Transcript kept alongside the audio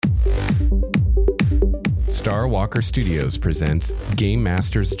Star Walker Studios presents Game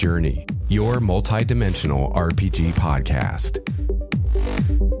Master's Journey, your multi-dimensional RPG podcast.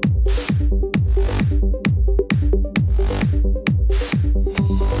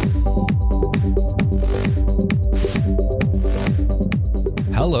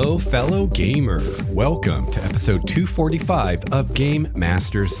 Hello, fellow gamer. Welcome to episode 245 of Game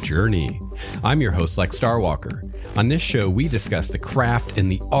Master's Journey. I'm your host, Lex Starwalker. On this show, we discuss the craft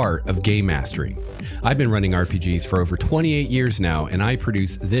and the art of game mastering. I've been running RPGs for over 28 years now, and I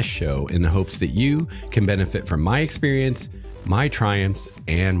produce this show in the hopes that you can benefit from my experience, my triumphs,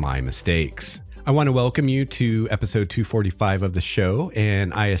 and my mistakes. I want to welcome you to episode 245 of the show,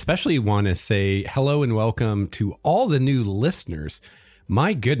 and I especially want to say hello and welcome to all the new listeners.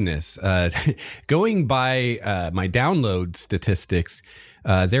 My goodness, going by my download statistics,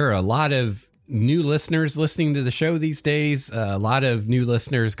 there are a lot of new listeners listening to the show these days, a lot of new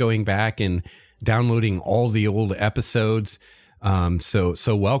listeners going back and downloading all the old episodes.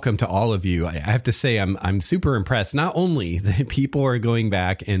 So welcome to all of you. I have to say, I'm super impressed. Not only that people are going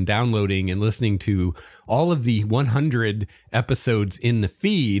back and downloading and listening to all of the 100 episodes in the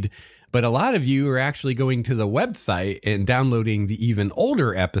feed, but a lot of you are actually going to the website and downloading the even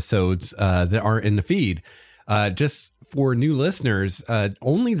older episodes that aren't in the feed. Just for new listeners,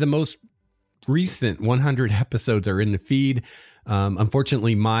 only the most recent 100 episodes are in the feed.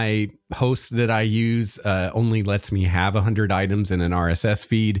 Unfortunately, my host that I use only lets me have 100 items in an RSS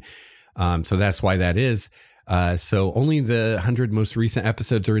feed. So that's why that is. So only the 100 most recent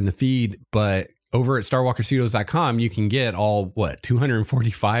episodes are in the feed, but over at StarWalkerStudios.com, you can get all,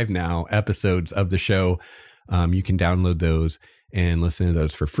 245 now episodes of the show. You can download those and listen to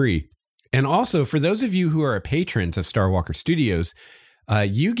those for free. And also, for those of you who are patrons of Star Walker Studios,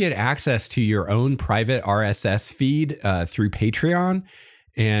 you get access to your own private RSS feed through Patreon.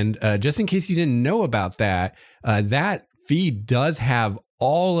 And just in case you didn't know about that, that feed does have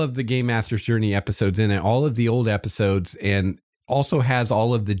all of the Game Master's Journey episodes in it, all of the old episodes, and also has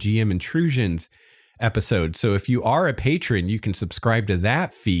all of the GM Intrusions episodes. So if you are a patron, you can subscribe to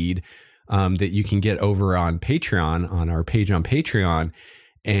that feed that you can get over on Patreon, on our page on Patreon.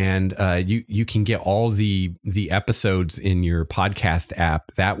 And you can get all the episodes in your podcast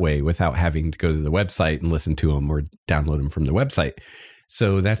app that way without having to go to the website and listen to them or download them from the website.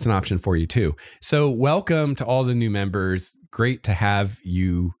 So that's an option for you too. So welcome to all the new members. Great to have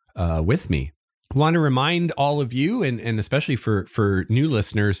you with me. I want to remind all of you, and especially for new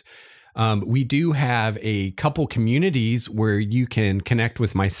listeners, we do have a couple communities where you can connect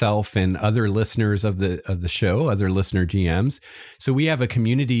with myself and other listeners of the show, other listener GMs. So we have a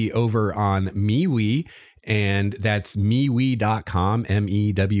community over on MeWe, and that's mewe.com,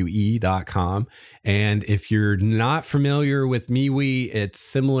 mewe.com. And if you're not familiar with MeWe, it's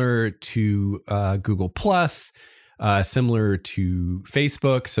similar to Google Plus, similar to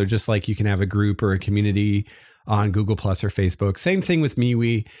Facebook. So just like you can have a group or a community on Google Plus or Facebook, same thing with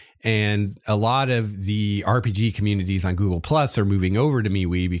MeWe. And a lot of the RPG communities on Google Plus are moving over to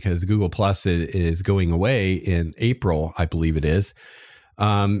MeWe because Google Plus is going away in April, I believe it is.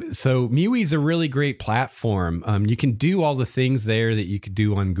 So MeWe is a really great platform. You can do all the things there that you could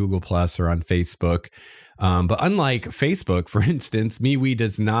do on Google Plus or on Facebook. But unlike Facebook, for instance, MeWe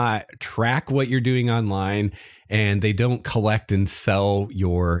does not track what you're doing online, and they don't collect and sell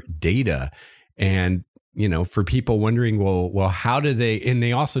your data. And for people wondering, well, how do they, and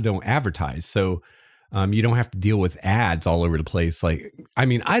they also don't advertise. So you don't have to deal with ads all over the place. I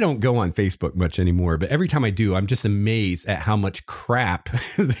don't go on Facebook much anymore, but every time I do, I'm just amazed at how much crap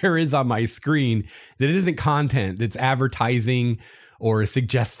there is on my screen that isn't content, that's advertising or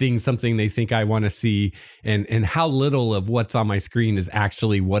suggesting something they think I want to see, and how little of what's on my screen is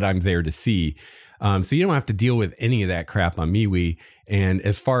actually what I'm there to see. So you don't have to deal with any of that crap on MeWe. And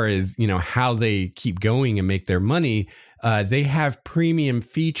as far as, how they keep going and make their money, they have premium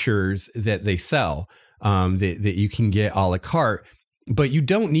features that they sell that you can get a la carte, but you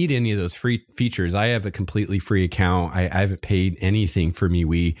don't need any of those free features. I have a completely free account. I haven't paid anything for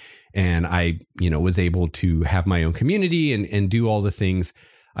MeWe, and I, was able to have my own community and do all the things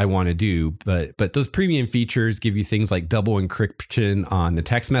I want to do. But those premium features give you things like double encryption on the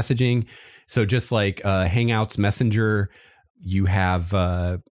text messaging. So just like Hangouts Messenger, you have,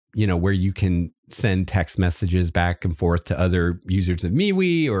 where you can send text messages back and forth to other users of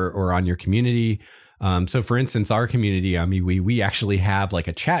MeWe or on your community. So for instance, our community on MeWe, we actually have like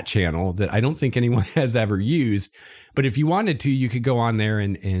a chat channel that I don't think anyone has ever used. But if you wanted to, you could go on there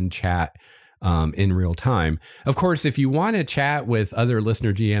and chat in real time. Of course, if you want to chat with other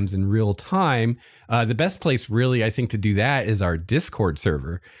listener GMs in real time, the best place really, I think, to do that is our Discord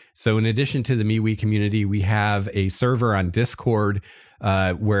server. So in addition to the MeWe community, we have a server on Discord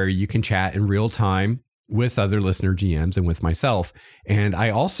where you can chat in real time with other listener GMs and with myself. And I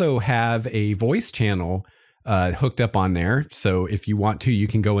also have a voice channel hooked up on there. So if you want to, you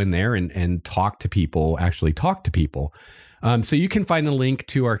can go in there and talk to people, actually talk to people. So you can find the link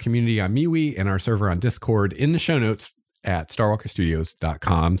to our community on MeWe and our server on Discord in the show notes at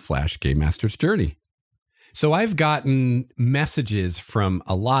starwalkerstudios.com/Game Master's Journey. So I've gotten messages from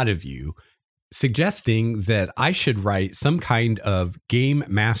a lot of you suggesting that I should write some kind of Game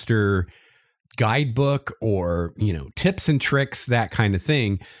Master guidebook or, tips and tricks, that kind of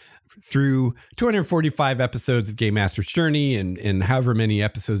thing, through 245 episodes of Game Master's Journey and however many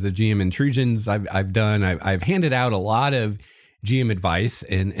episodes of GM Intrusions I've done. I've handed out a lot of GM advice,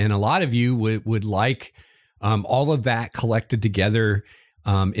 and a lot of you would like all of that collected together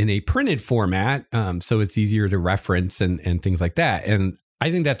in a printed format, so it's easier to reference and things like that. And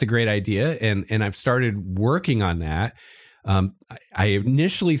I think that's a great idea, and I've started working on that. I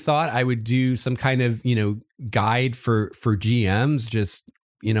initially thought I would do some kind of, guide for GMs, just,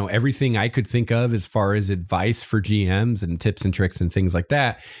 everything I could think of as far as advice for GMs and tips and tricks and things like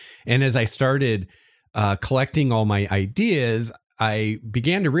that. And as I started collecting all my ideas, I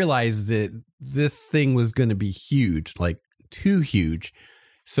began to realize that this thing was going to be huge, like too huge.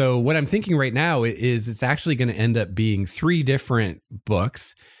 So what I'm thinking right now is it's actually going to end up being 3 different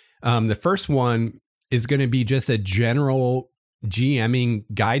books. The first one is going to be just a general GMing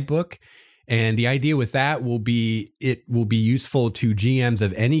guidebook. And the idea with that will be, it will be useful to GMs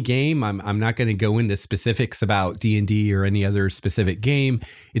of any game. I'm not going to go into specifics about D&D or any other specific game.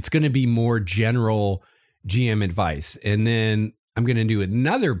 It's going to be more general GM advice. And then I'm going to do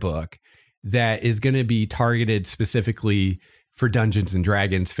another book that is going to be targeted specifically for Dungeons and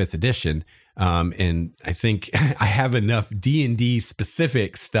Dragons 5th edition. And I think I have enough D&D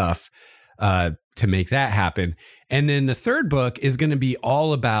specific stuff to make that happen. And then the third book is going to be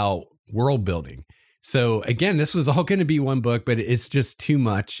all about world building. So again, this was all going to be one book, but it's just too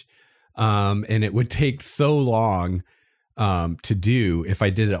much. And it would take so long to do if I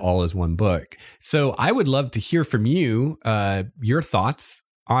did it all as one book. So I would love to hear from you, your thoughts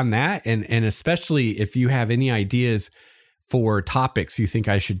on that. And especially if you have any ideas for topics you think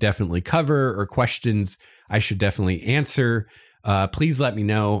I should definitely cover or questions I should definitely answer, please let me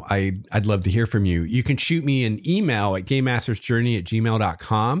know. I'd love to hear from you. You can shoot me an email at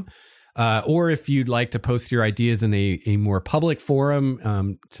gamemastersjourney@gmail.com. Or if you'd like to post your ideas in a more public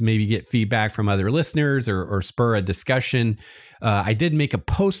forum to maybe get feedback from other listeners or spur a discussion. I did make a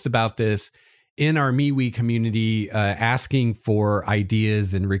post about this in our MeWe community asking for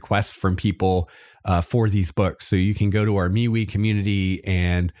ideas and requests from people for these books. So you can go to our MeWe community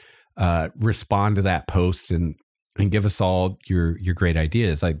and respond to that post and give us all your great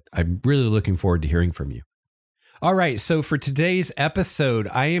ideas. I'm really looking forward to hearing from you. All right, so for today's episode,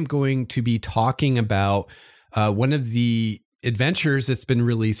 I am going to be talking about one of the adventures that's been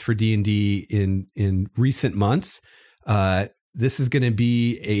released for D&D in recent months. This is going to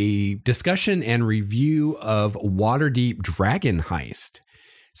be a discussion and review of Waterdeep Dragon Heist.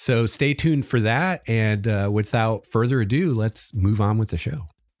 So stay tuned for that, and without further ado, let's move on with the show.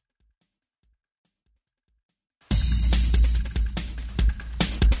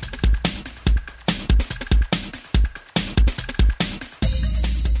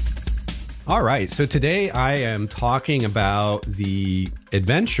 All right, so today I am talking about the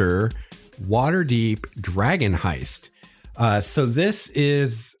adventure Waterdeep Dragon Heist. So this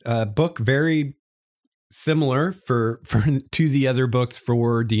is a book very similar to the other books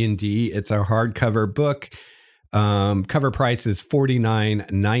for D&D. It's a hardcover book. Cover price is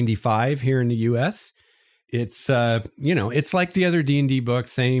 $49.95 here in the US. It's it's like the other D&D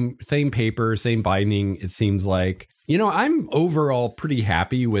books, same paper, same binding. It seems like. I'm overall pretty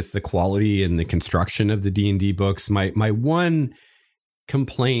happy with the quality and the construction of the D&D books. My one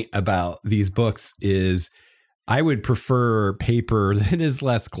complaint about these books is I would prefer paper that is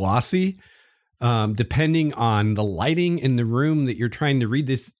less glossy. Depending on the lighting in the room that you're trying to read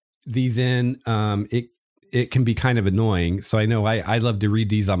these in, it can be kind of annoying. So I know I love to read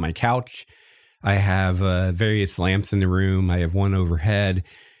these on my couch. I have various lamps in the room. I have one overhead,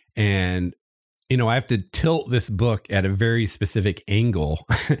 and I have to tilt this book at a very specific angle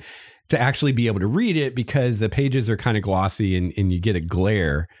to actually be able to read it because the pages are kind of glossy and you get a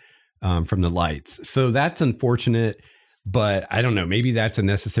glare from the lights. So that's unfortunate, but I don't know, maybe that's a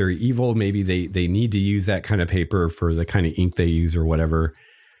necessary evil. Maybe they need to use that kind of paper for the kind of ink they use or whatever.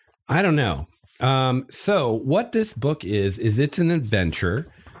 I don't know. So what this book is it's an adventure.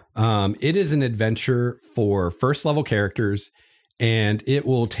 It is an adventure for first level characters, and it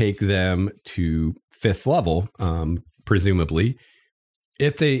will take them to 5th level, presumably,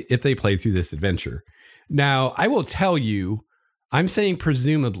 if they play through this adventure. Now, I will tell you, I'm saying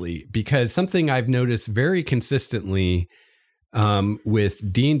presumably because something I've noticed very consistently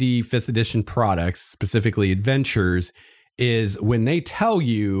with D&D 5th edition products, specifically adventures, is when they tell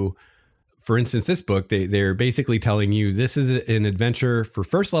you, for instance, this book, they're basically telling you this is an adventure for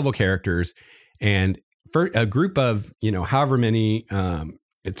first level characters, and for a group of, however many,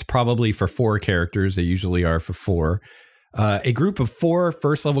 it's probably for 4 characters. They usually are for 4. A group of 4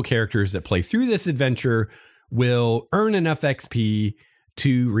 first level characters that play through this adventure will earn enough XP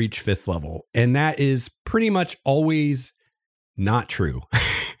to reach 5th level. And that is pretty much always not true.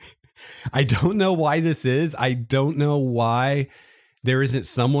 I don't know why this is. I don't know why there isn't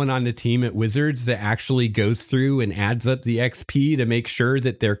someone on the team at Wizards that actually goes through and adds up the XP to make sure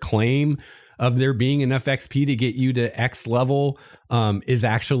that their claim of there being enough XP to get you to X level is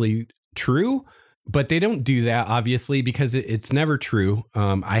actually true. But they don't do that, obviously, because it's never true.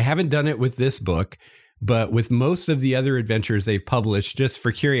 I haven't done it with this book, but with most of the other adventures they've published, just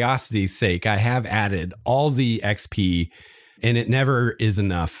for curiosity's sake, I have added all the XP, and it never is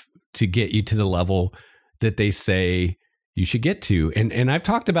enough to get you to the level that they say you should get to. And I've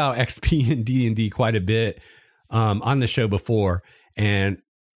talked about XP and D&D quite a bit on the show before. And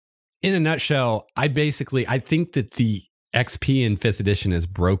in a nutshell, I think that the XP in 5th edition is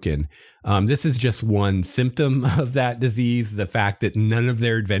broken. This is just one symptom of that disease, the fact that none of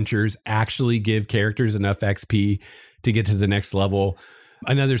their adventures actually give characters enough XP to get to the next level.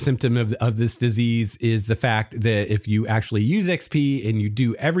 Another symptom of this disease is the fact that if you actually use XP and you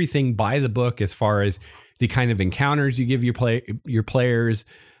do everything by the book as far as the kind of encounters you give your players,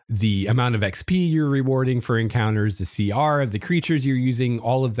 the amount of XP you're rewarding for encounters, the CR of the creatures you're using,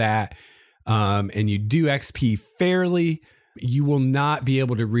 all of that, and you do XP fairly, you will not be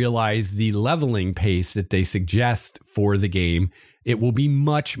able to realize the leveling pace that they suggest for the game. It will be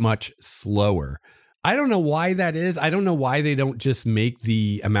much, much slower. I don't know why that is. I don't know why they don't just make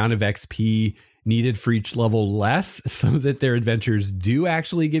the amount of XP needed for each level less so that their adventures do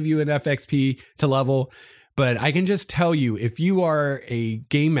actually give you enough XP to level. But I can just tell you, if you are a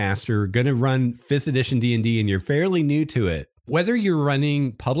game master going to run 5th edition D&D and you're fairly new to it, whether you're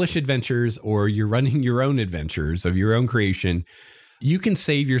running published adventures or you're running your own adventures of your own creation, you can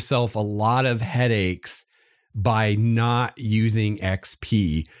save yourself a lot of headaches by not using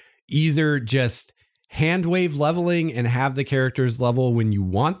XP. Either just hand wave leveling and have the characters level when you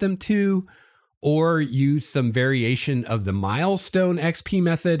want them to, or use some variation of the milestone XP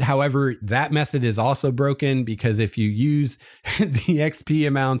method. However, that method is also broken because if you use the XP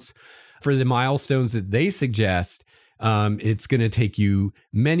amounts for the milestones that they suggest, it's going to take you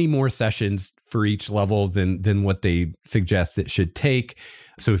many more sessions for each level than what they suggest it should take.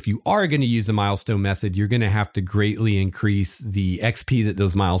 So if you are going to use the milestone method, you're going to have to greatly increase the XP that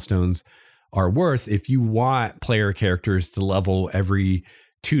those milestones are worth if you want player characters to level every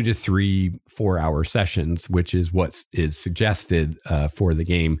 2 to 3 4-hour sessions, which is what is suggested for the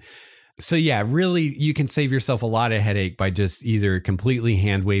game. So yeah, really, you can save yourself a lot of headache by just either completely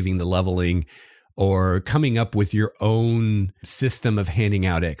hand waving the leveling or coming up with your own system of handing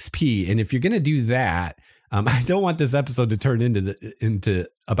out XP. And if you're going to do that, I don't want this episode to turn into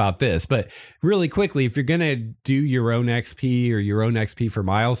about this, but really quickly, if you're going to do your own XP or your own XP for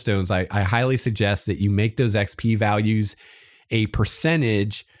milestones, I highly suggest that you make those XP values a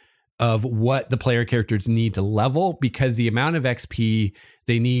percentage of what the player characters need to level, because the amount of XP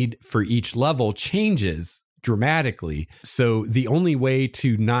they need for each level changes dramatically. So the only way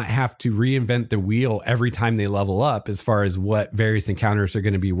to not have to reinvent the wheel every time they level up as far as what various encounters are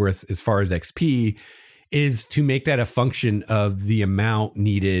going to be worth as far as XP is to make that a function of the amount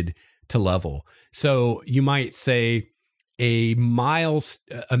needed to level. So you might say a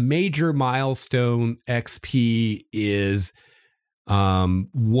major milestone XP is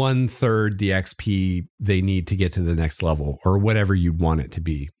 1/3 the XP they need to get to the next level, or whatever you'd want it to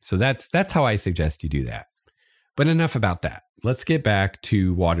be. So that's how I suggest you do that. But enough about that. Let's get back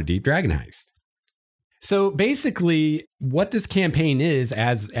to Waterdeep Dragon Heist. So basically, what this campaign is,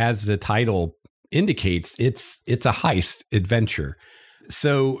 as the title indicates, it's a heist adventure.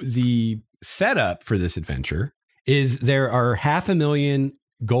 So the setup for this adventure is there are 500,000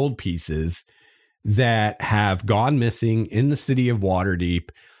 gold pieces that have gone missing in the city of Waterdeep,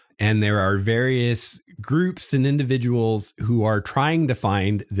 and there are various groups and individuals who are trying to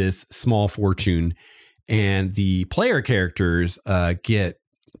find this small fortune, and the player characters get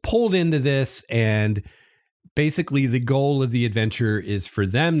pulled into this, and basically the goal of the adventure is for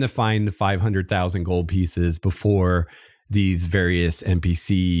them to find the 500,000 gold pieces before these various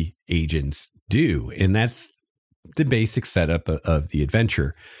NPC agents do. And that's the basic setup of the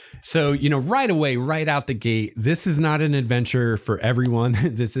adventure. So, right away, right out the gate, this is not an adventure for everyone.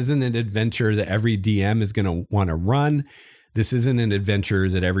 This isn't an adventure that every DM is going to want to run. This isn't an adventure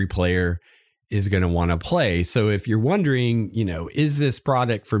that every player is going to want to play. So if you're wondering, is this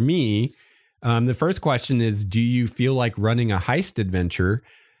product for me? The first question is, do you feel like running a heist adventure?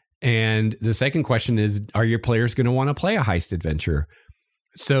 And the second question is, are your players going to want to play a heist adventure?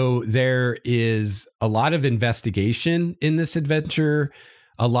 So there is a lot of investigation in this adventure,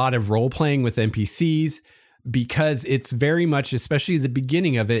 a lot of role playing with NPCs, because it's very much, especially the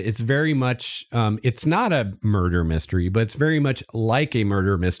beginning of it, it's very much, it's not a murder mystery, but it's very much like a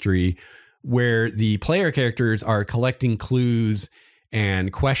murder mystery where the player characters are collecting clues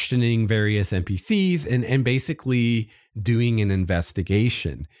and questioning various NPCs and basically doing an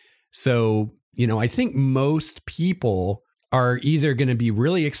investigation. So, I think most people are either going to be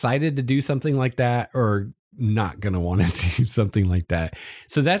really excited to do something like that or not going to want to do something like that.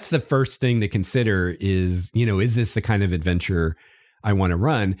 So that's the first thing to consider is, is this the kind of adventure I want to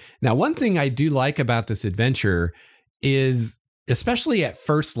run? Now, one thing I do like about this adventure is, especially at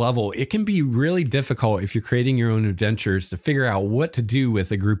first level, it can be really difficult if you're creating your own adventures to figure out what to do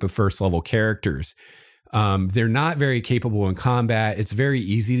with a group of first level characters. They're not very capable in combat. It's very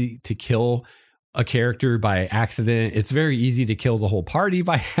easy to kill a character by accident. It's very easy to kill the whole party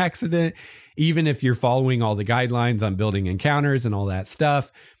by accident, even if you're following all the guidelines on building encounters and all that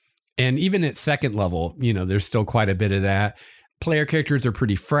stuff. And even at second level, there's still quite a bit of that. Player characters are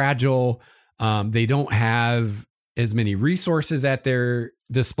pretty fragile. They don't have as many resources at their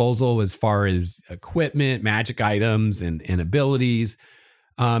disposal as far as equipment, magic items, and abilities.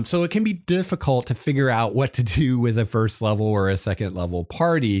 So it can be difficult to figure out what to do with a first level or a second level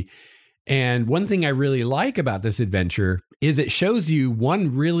party. And one thing I really like about this adventure is it shows you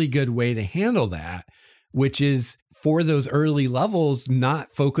one really good way to handle that, which is for those early levels,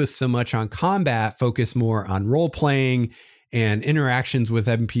 not focus so much on combat, focus more on role playing and interactions with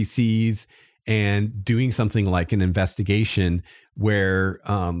NPCs and doing something like an investigation where,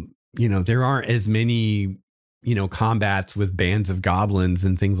 there aren't as many, combats with bands of goblins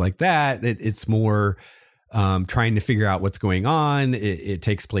and things like that. It's more trying to figure out what's going on. It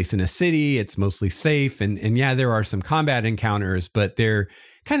takes place in a city. It's mostly safe. And yeah, there are some combat encounters, but they're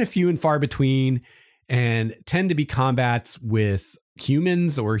kind of few and far between and tend to be combats with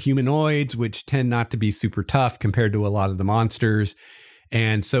humans or humanoids, which tend not to be super tough compared to a lot of the monsters.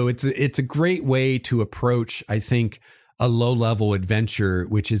 And so it's a great way to approach, I think, a low-level adventure,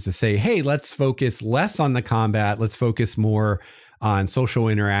 which is to say, hey, let's focus less on the combat. Let's focus more on social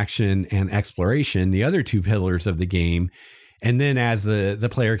interaction and exploration, the other two pillars of the game. And then as the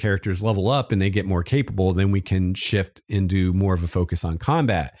player characters level up and they get more capable, then we can shift into more of a focus on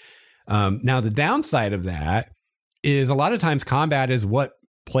combat. Now, the downside of that is a lot of times combat is what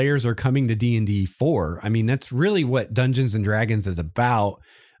players are coming to D&D for. I mean, that's really what Dungeons and Dragons is about.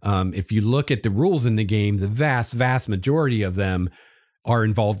 If you look at the rules in the game, the vast, vast majority of them are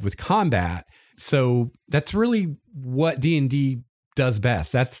involved with combat. So that's really what D&D does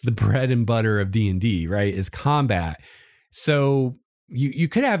best. That's the bread and butter of D&D, right? Is combat. So you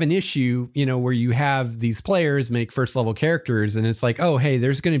could have an issue, where you have these players make first level characters and it's like, oh, hey,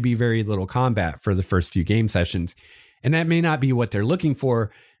 there's going to be very little combat for the first few game sessions. And that may not be what they're looking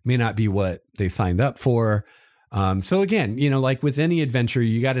for, may not be what they signed up for. So again, like with any adventure,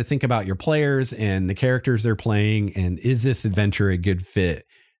 you got to think about your players and the characters they're playing. And is this adventure a good fit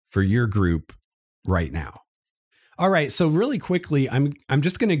for your group right now? All right. So really quickly, I'm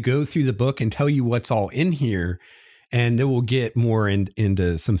just going to go through the book and tell you what's all in here, and then we'll get more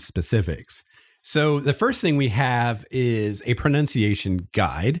into some specifics. So the first thing we have is a pronunciation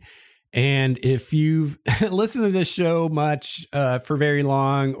guide. And if you've listened to this show much for very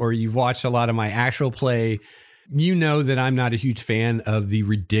long, or you've watched a lot of my actual play, you know that I'm not a huge fan of the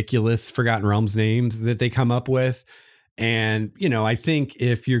ridiculous Forgotten Realms names that they come up with. And, I think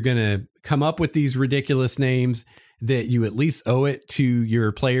if you're going to come up with these ridiculous names, that you at least owe it to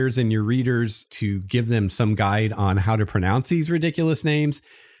your players and your readers to give them some guide on how to pronounce these ridiculous names.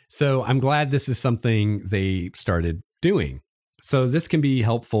 So I'm glad this is something they started doing. So this can be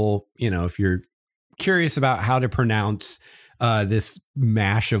helpful, if you're curious about how to pronounce this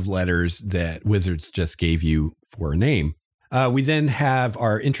mash of letters that Wizards just gave you for a name. We then have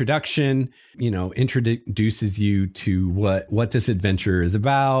our introduction, introduces you to what this adventure is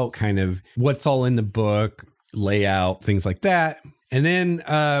about, kind of what's all in the book, layout, things like that. And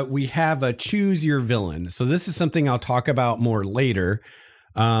then we have a choose your villain. So this is something I'll talk about more later.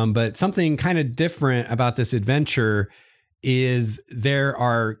 But something kind of different about this adventure is there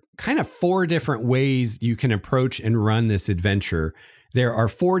are kind of 4 different ways you can approach and run this adventure. There are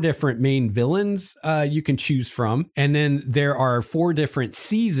 4 different main villains you can choose from. And then there are 4 different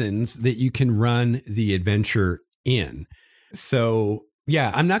seasons that you can run the adventure in. So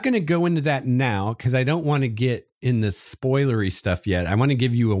yeah, I'm not going to go into that now because I don't want to get in the spoilery stuff yet. I want to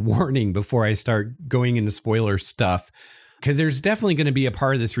give you a warning before I start going into spoiler stuff, because there's definitely going to be a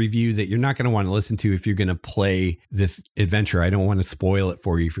part of this review that you're not going to want to listen to if you're going to play this adventure. I don't want to spoil it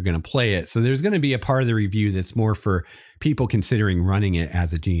for you if you're going to play it. So there's going to be a part of the review that's more for people considering running it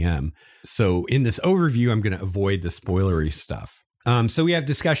as a GM. So in this overview, I'm going to avoid the spoilery stuff. So we have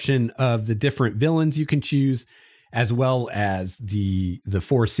discussion of the different villains you can choose, as well as the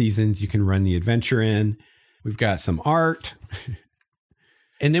 4 seasons you can run the adventure in. We've got some art.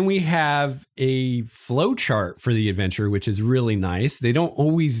 And then we have a flow chart for the adventure, which is really nice. They don't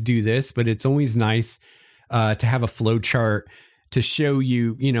always do this, but it's always nice to have a flow chart to show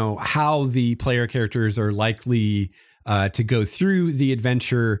you, how the player characters are likely to go through the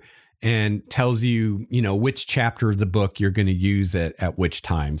adventure, and tells you, which chapter of the book you're going to use at which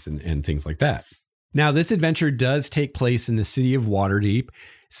times and things like that. Now, this adventure does take place in the city of Waterdeep.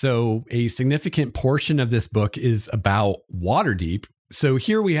 So a significant portion of this book is about Waterdeep. So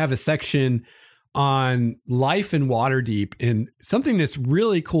here we have a section on life in Waterdeep. And something that's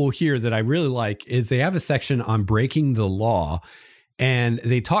really cool here that I really like is they have a section on breaking the law. And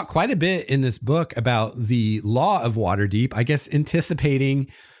they talk quite a bit in this book about the law of Waterdeep, I guess anticipating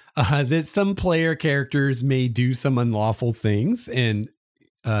that some player characters may do some unlawful things, and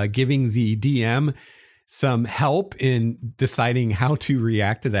giving the DM some help in deciding how to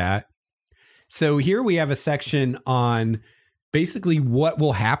react to that. So here we have a section on basically what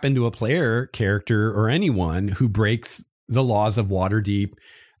will happen to a player character or anyone who breaks the laws of Waterdeep,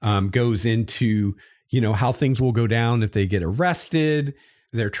 goes into, how things will go down if they get arrested,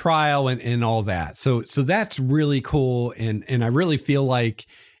 their trial, and all that. So that's really cool. And I really feel like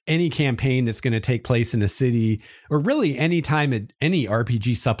any campaign that's going to take place in a city, or really any time any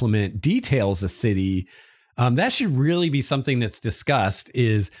RPG supplement details a city, that should really be something that's discussed.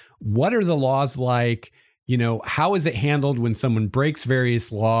 Is what are the laws like? How is it handled when someone breaks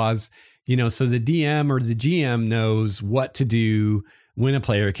various laws? So the DM or the GM knows what to do when a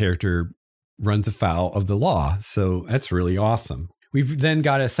player character runs afoul of the law. So that's really awesome. We've then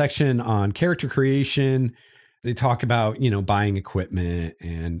got a section on character creation. They talk about, buying equipment,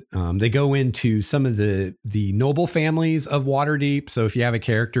 and they go into some of the noble families of Waterdeep. So if you have a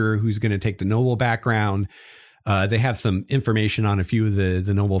character who's going to take the noble background, they have some information on a few of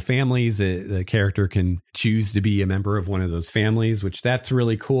the noble families. The character can choose to be a member of one of those families, which that's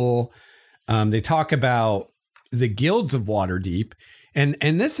really cool. They talk about the guilds of Waterdeep.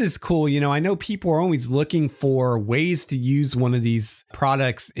 And this is cool. I know people are always looking for ways to use one of these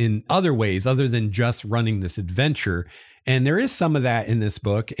products in other ways other than just running this adventure. And there is some of that in this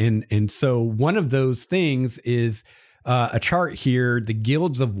book. And so one of those things is a chart here, the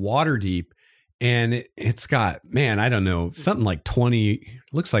guilds of Waterdeep. And it's got, I don't know, something like 20,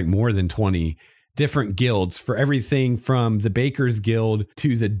 looks like more than 20 different guilds, for everything from the Baker's Guild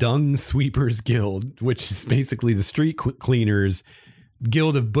to the Dung Sweepers Guild, which is basically the street cleaners,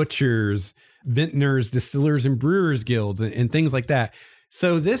 Guild of Butchers, Vintners, Distillers, and Brewers Guilds, and things like that.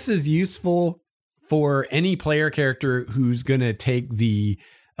 So this is useful for any player character who's going to take the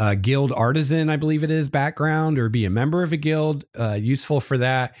guild artisan, I believe it is, background, or be a member of a guild. Useful for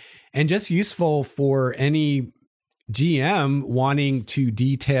that. And just useful for any GM wanting to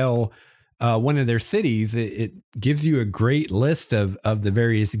detail one of their cities. It gives you a great list of the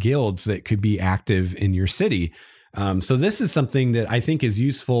various guilds that could be active in your city. So this is something that I think is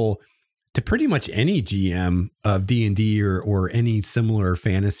useful to pretty much any GM of D&D or any similar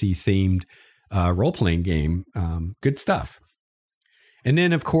fantasy themed role-playing game. Good stuff. And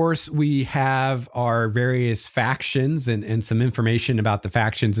then, of course, we have our various factions and some information about the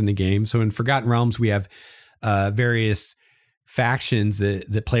factions in the game. So in Forgotten Realms, we have various factions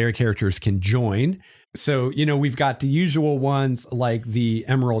that player characters can join. So, we've got the usual ones like the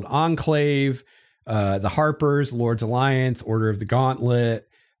Emerald Enclave, the Harpers, Lord's Alliance, Order of the Gauntlet,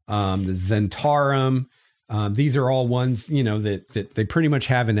 the Zentarum. These are all ones, that they pretty much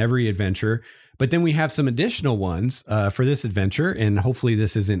have in every adventure. But then we have some additional ones for this adventure, and hopefully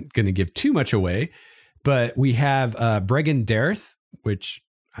this isn't going to give too much away. But we have Bregendarth, which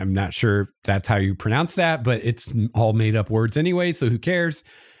I'm not sure if that's how you pronounce that, but it's all made up words anyway, so who cares?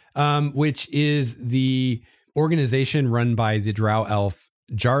 Which is the organization run by the drow elf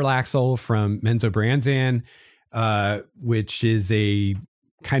Jarlaxle from Menzoberranzan, which is a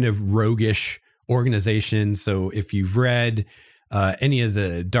kind of roguish organization. So if you've read any of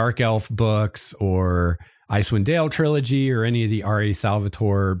the Dark Elf books or Icewind Dale trilogy or any of the R.A.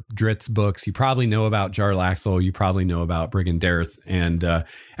 Salvatore Dritz books, you probably know about Jarlaxle. You probably know about Brigandareth. And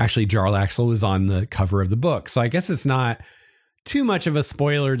actually, Jarlaxle was on the cover of the book. So I guess it's not too much of a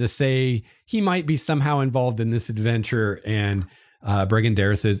spoiler to say he might be somehow involved in this adventure. And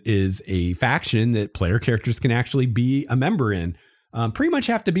Brigandareth is a faction that player characters can actually be a member in. Pretty much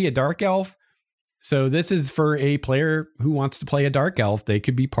have to be a Dark Elf. So this is for a player who wants to play a Dark Elf. They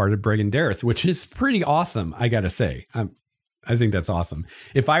could be part of Brigandareth, which is pretty awesome, I got to say. I think that's awesome.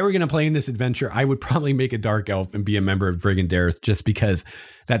 If I were going to play in this adventure, I would probably make a Dark Elf and be a member of Brigandareth, just because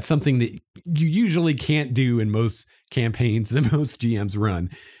that's something that you usually can't do in most campaigns that most GMs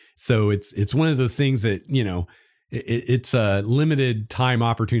run. So it's one of those things that, you know, it's a limited time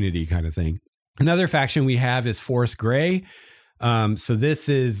opportunity kind of thing. Another faction we have is Forest Grey. So this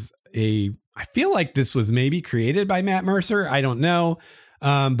is I feel like this was maybe created by Matt Mercer. I don't know.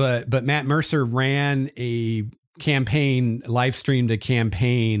 But Matt Mercer ran a campaign, live streamed a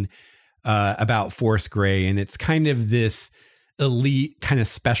campaign about Forest Grey. And it's kind of this elite kind of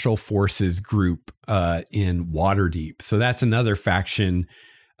special forces group in Waterdeep. So that's another faction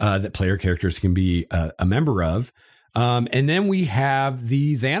that player characters can be a member of. And then we have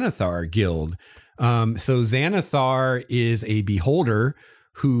the Xanathar Guild. So Xanathar is a beholder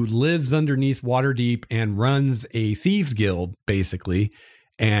who lives underneath Waterdeep and runs a thieves guild, basically.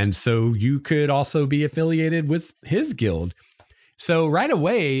 And so you could also be affiliated with his guild. So right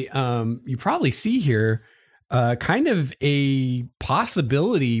away, you probably see here kind of a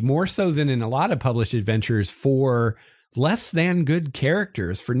possibility, more so than in a lot of published adventures, for less than good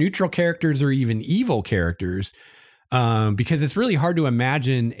characters, for neutral characters or even evil characters, because it's really hard to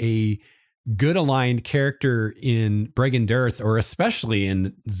imagine a good aligned character in Brigandareth, or especially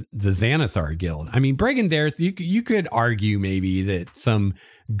in the Xanathar Guild. I mean, Brigandareth, you could argue maybe that some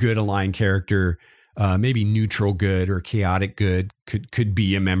good aligned character, maybe neutral good or chaotic good, could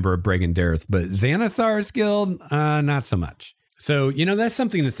be a member of Brigandareth, but Xanathar's Guild, not so much. So, you know, that's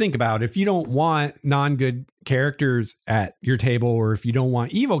something to think about. If you don't want non-good characters at your table, or if you don't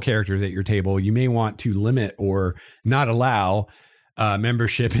want evil characters at your table, you may want to limit or not allow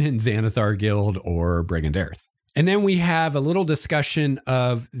membership in Xanathar Guild or Brigandareth. And then we have a little discussion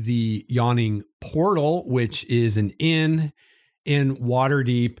of the Yawning Portal, which is an inn in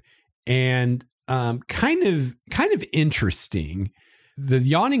Waterdeep, and kind of interesting. The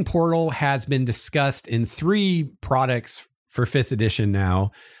Yawning Portal has been discussed in 3 products for 5th edition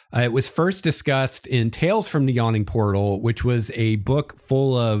now. It was first discussed in Tales from the Yawning Portal, which was a book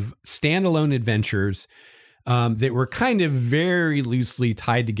full of standalone adventures that were kind of very loosely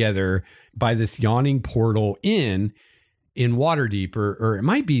tied together by this Yawning Portal in Waterdeep, or it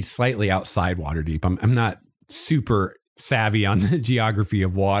might be slightly outside Waterdeep. I'm not super savvy on the geography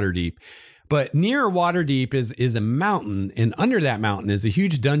of Waterdeep, but near Waterdeep is a mountain, and under that mountain is a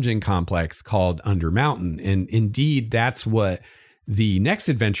huge dungeon complex called Undermountain. And indeed, that's what the next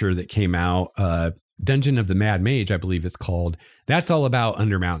adventure that came out, Dungeon of the Mad Mage, I believe it's called. That's all about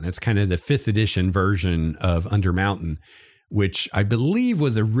Undermountain. It's kind of the 5th edition version of Undermountain, which I believe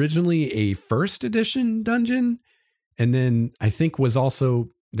was originally a 1st edition dungeon. And then I think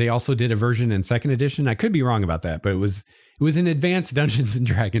they also did a version in 2nd edition. I could be wrong about that, but it was an advanced Dungeons and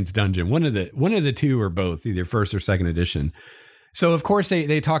Dragons dungeon. One of the 2 or both, either 1st or 2nd edition. So of course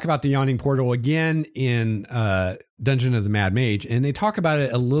they talk about the Yawning Portal again in Dungeon of the Mad Mage, and they talk about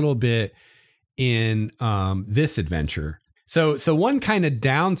it a little bit in this adventure. So one kind of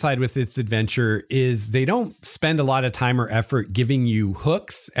downside with this adventure is they don't spend a lot of time or effort giving you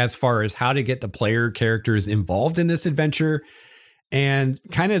hooks as far as how to get the player characters involved in this adventure. And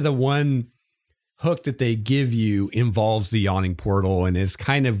kind of the one hook that they give you involves the Yawning Portal and is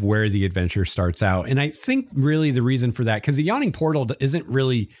kind of where the adventure starts out. And I think really the reason for that, because the Yawning Portal isn't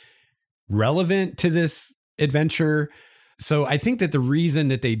really relevant to this adventure. So I think that the reason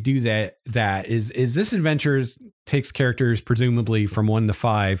that they do that is this adventure takes characters presumably from 1 to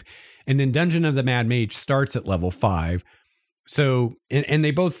 5, and then Dungeon of the Mad Mage starts at level 5. So, and they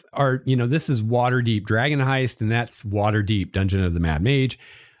both are, you know, this is Waterdeep Dragon Heist, and that's Waterdeep Dungeon of the Mad Mage.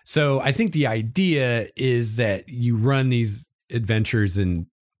 So I think the idea is that you run these adventures in,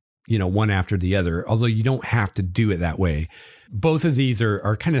 you know, one after the other, although you don't have to do it that way. Both of these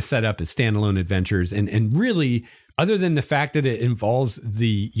are kind of set up as standalone adventures, and really, other than the fact that it involves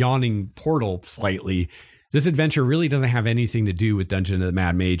the Yawning Portal slightly, this adventure really doesn't have anything to do with Dungeon of the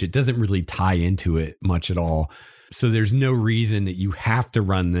Mad Mage. It doesn't really tie into it much at all. So there's no reason that you have to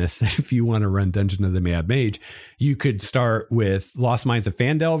run this if you want to run Dungeon of the Mad Mage. You could start with Lost Mines of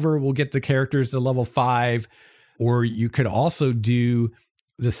Phandelver. We'll get the characters to level 5. Or you could also do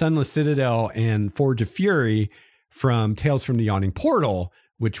the Sunless Citadel and Forge of Fury from Tales from the Yawning Portal,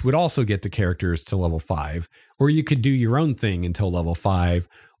 which would also get the characters to level 5. Or you could do your own thing until level 5.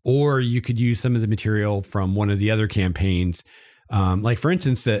 Or you could use some of the material from one of the other campaigns. Like, for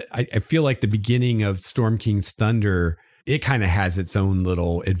instance, I feel like the beginning of Storm King's Thunder, it kind of has its own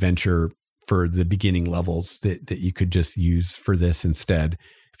little adventure for the beginning levels that you could just use for this instead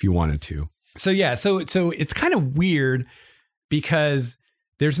if you wanted to. So yeah, so it's kind of weird because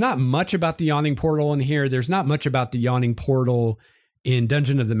there's not much about the Yawning Portal in here. There's not much about the Yawning Portal in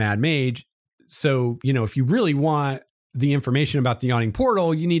Dungeon of the Mad Mage. So, if you really want the information about the Yawning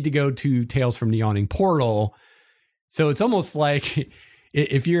Portal, you need to go to Tales from the Yawning Portal. So it's almost like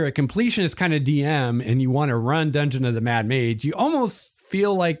if you're a completionist kind of DM and you want to run Dungeon of the Mad Mage, you almost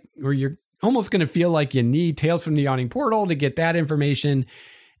feel like, or you're almost going to feel like you need Tales from the Yawning Portal to get that information.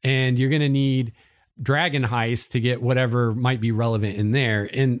 And you're going to need Dragon Heist to get whatever might be relevant in there.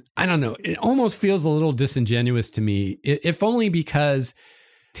 And I don't know, it almost feels a little disingenuous to me, if only because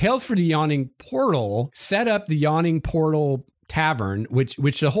Tales from the Yawning Portal set up the Yawning Portal Tavern, which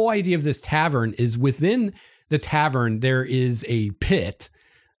the whole idea of this tavern is within the tavern, there is a pit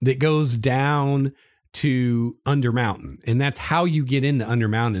that goes down to Undermountain. And that's how you get into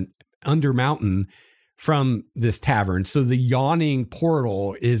Undermountain from this tavern. So the Yawning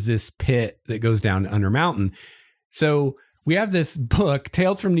Portal is this pit that goes down to Undermountain. So we have this book,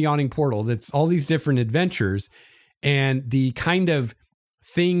 Tales from the Yawning Portal, that's all these different adventures. And the kind of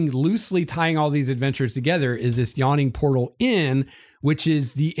thing loosely tying all these adventures together is this Yawning Portal Inn, which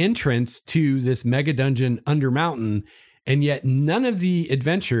is the entrance to this mega dungeon Undermountain. And yet none of the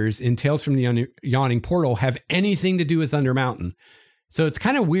adventures in Tales from the Yawning Portal have anything to do with Undermountain. So it's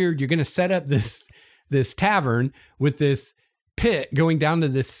kind of weird. You're going to set up this tavern with this pit going down to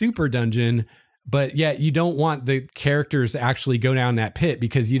this super dungeon, but yet you don't want the characters to actually go down that pit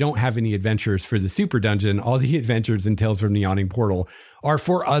because you don't have any adventures for the super dungeon. All the adventures in Tales from the Yawning Portal are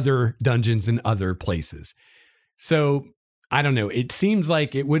for other dungeons in other places. So I don't know. It seems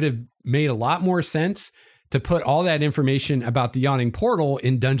like it would have made a lot more sense to put all that information about the Yawning Portal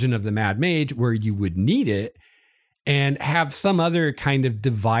in Dungeon of the Mad Mage where you would need it, and have some other kind of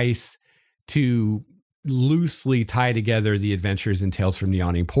device to loosely tie together the adventures in Tales from the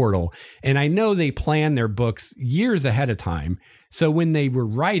Yawning Portal. And I know they plan their books years ahead of time. So when they were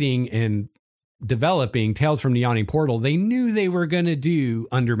writing and developing Tales from the Yawning Portal, they knew they were going to do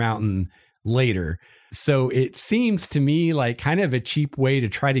Undermountain later. So it seems to me like kind of a cheap way to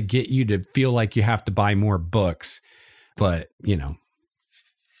try to get you to feel like you have to buy more books. But,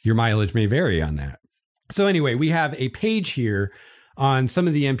 your mileage may vary on that. So anyway, we have a page here on some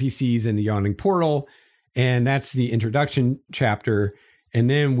of the NPCs in the Yawning Portal, and that's the introduction chapter. And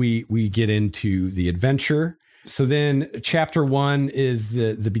then we get into the adventure. So then chapter 1 is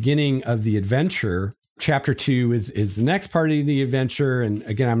the beginning of the adventure. Chapter 2 is the next part of the adventure. And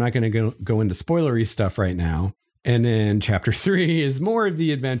again, I'm not going to go into spoilery stuff right now. And then chapter 3 is more of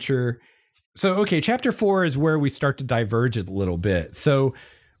the adventure. So, okay, chapter 4 is where we start to diverge a little bit. So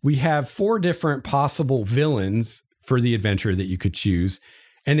we have 4 different possible villains for the adventure that you could choose.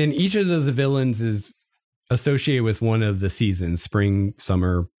 And then each of those villains is associated with one of the seasons: spring,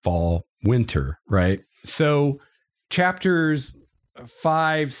 summer, fall, winter, right? So chapters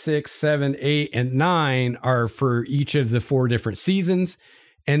 5, 6, 7, 8, and 9 are for each of the 4 different seasons.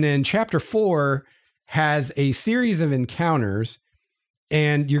 And then chapter 4 has a series of encounters,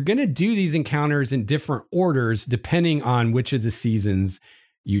 and you're going to do these encounters in different orders depending on which of the seasons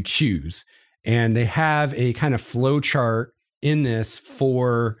you choose. And they have a kind of flow chart in this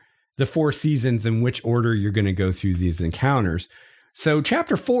for the 4 seasons in which order you're going to go through these encounters. So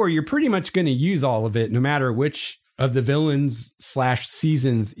chapter 4, you're pretty much going to use all of it no matter which of the villains /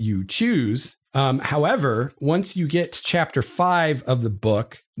 seasons you choose. However, once you get to chapter 5 of the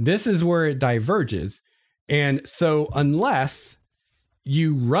book, this is where it diverges. And so unless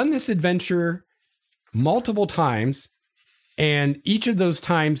you run this adventure multiple times, and each of those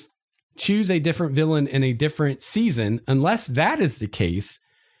times choose a different villain in a different season, unless that is the case,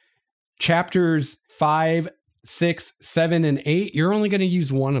 chapters 5, 6, 7, and 8, you're only going to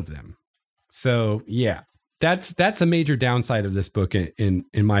use one of them. So yeah, that's a major downside of this book, in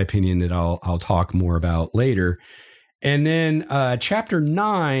my opinion, that I'll talk more about later. And then chapter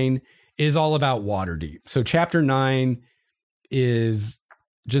 9 is all about Waterdeep. So chapter 9 is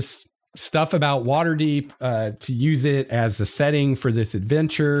just stuff about Waterdeep to use it as the setting for this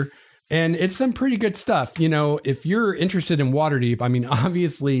adventure. And it's some pretty good stuff. You know, if you're interested in Waterdeep, I mean,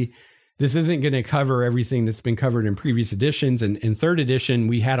 obviously, this isn't going to cover everything that's been covered in previous editions. And in third edition,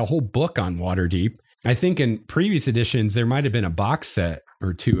 we had a whole book on Waterdeep. I think in previous editions, there might have been a box set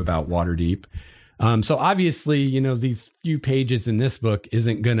or two about Waterdeep. So obviously, you know, these few pages in this book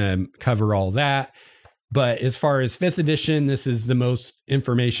isn't going to cover all that. But as far as 5th edition, this is the most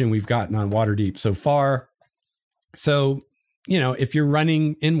information we've gotten on Waterdeep so far. So, you know, if you're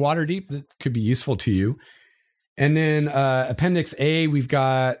running in Waterdeep, that could be useful to you. And then Appendix A, we've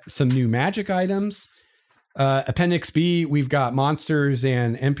got some new magic items. Appendix B, we've got monsters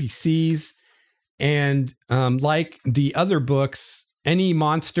and NPCs. And like the other books, any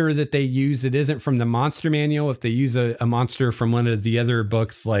monster that they use that isn't from the monster manual, if they use a monster from one of the other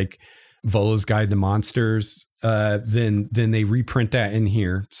books like Volo's Guide to Monsters, then they reprint that in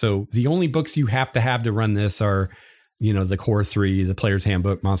here. So the only books you have to run this are, you know, the core 3, the Player's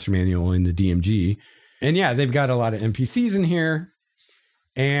Handbook, Monster Manual, and the DMG. And yeah, they've got a lot of NPCs in here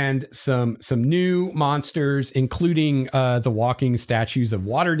and some new monsters, including the walking statues of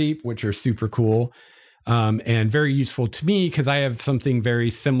Waterdeep, which are super cool. And very useful to me because I have something very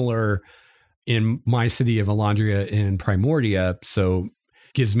similar in my city of Elandria in Primordia. So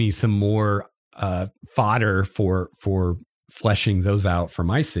gives me some more fodder for fleshing those out for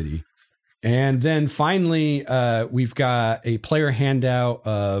my city. And then finally, we've got a player handout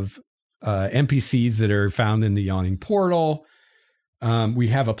of NPCs that are found in the Yawning Portal. We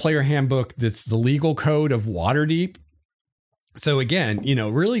have a player handbook that's the legal code of Waterdeep. So again, you know,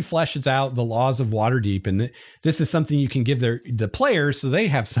 really fleshes out the laws of Waterdeep. And this is something you can give the players so they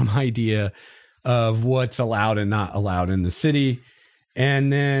have some idea of what's allowed and not allowed in the city.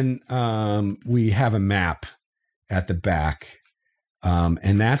 And then we have a map at the back.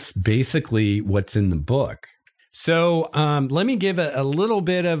 And that's basically what's in the book. So let me give a little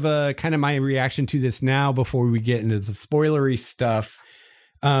bit of a kind of my reaction to this now before we get into the spoilery stuff.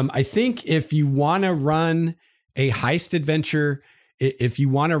 I think if you want to run a heist adventure, if you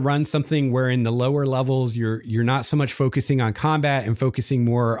want to run something where in the lower levels you're not so much focusing on combat and focusing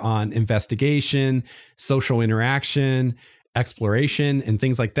more on investigation, social interaction, exploration, and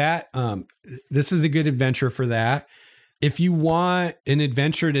things like that, this is a good adventure for that. If you want an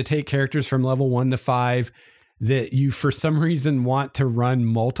adventure to take characters from level 1 to 5 that you for some reason want to run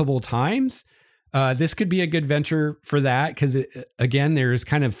multiple times, this could be a good venture for that because again, there's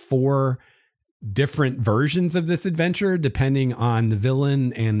kind of 4 different versions of this adventure depending on the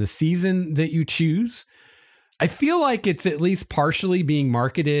villain and the season that you choose. I feel like it's at least partially being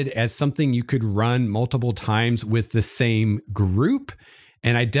marketed as something you could run multiple times with the same group.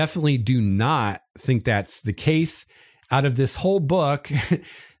 And I definitely do not think that's the case. Out of this whole book,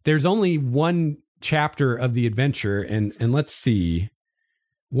 there's only 1 chapter of the adventure. And let's see,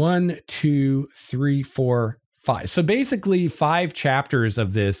 1, 2, 3, 4, 5. So basically 5 chapters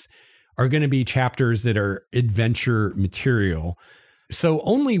of this are going to be chapters that are adventure material. So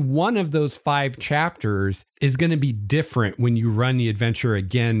only one of those 5 chapters is going to be different when you run the adventure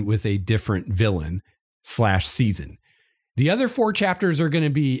again with a different villain / season. The other 4 chapters are going to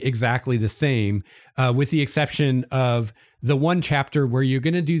be exactly the same, with the exception of the 1 chapter where you're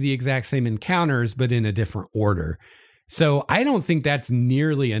going to do the exact same encounters, but in a different order. So I don't think that's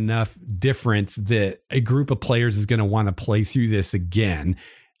nearly enough difference that a group of players is going to want to play through this again,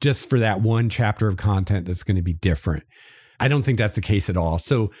 just for that 1 chapter of content that's going to be different. I don't think that's the case at all.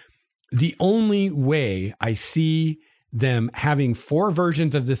 So the only way I see them having 4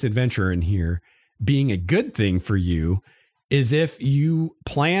 versions of this adventure in here being a good thing for you is if you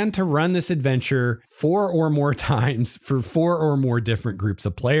plan to run this adventure 4 or more times for 4 or more different groups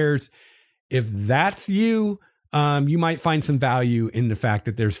of players. If that's you, you might find some value in the fact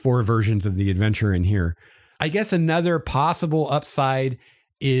that there's 4 versions of the adventure in here. I guess another possible upside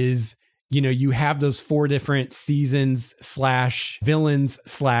is, you know, you have those 4 different seasons / villains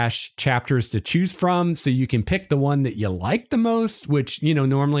 / chapters to choose from. So you can pick the one that you like the most, which, you know,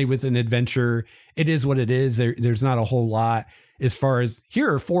 normally with an adventure, it is what it is. There's not a whole lot as far as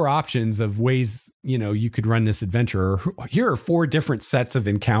here are 4 options of ways, you know, you could run this adventure. Or here are 4 different sets of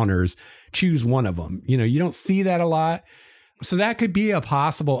encounters. Choose one of them. You know, you don't see that a lot. So that could be a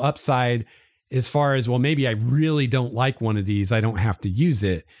possible upside as far as, well, maybe I really don't like one of these. I don't have to use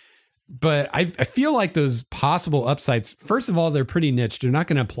it. But I feel like those possible upsides, first of all, they're pretty niche. They're not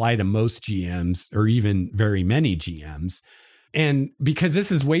going to apply to most GMs or even very many GMs. And because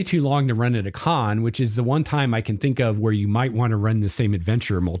this is way too long to run at a con, which is the one time I can think of where you might want to run the same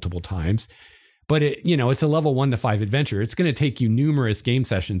adventure multiple times. but it's a level 1 to 5 adventure. It's going to take you numerous game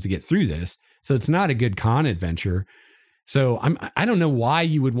sessions to get through this. So it's not a good con adventure. So I don't know why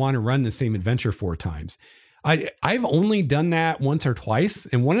you would want to run the same adventure 4 times. I've only done that once or twice.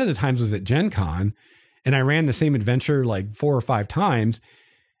 And one of the times was at Gen Con, and I ran the same adventure like 4 or 5 times.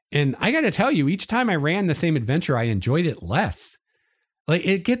 And I got to tell you, each time I ran the same adventure, I enjoyed it less. Like,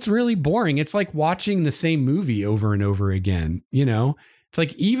 it gets really boring. It's like watching the same movie over and over again. It's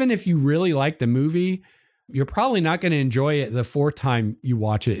like, even if you really like the movie, you're probably not going to enjoy it the 4th time you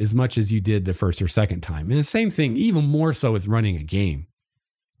watch it as much as you did the 1st or 2nd time. And the same thing, even more so with running a game.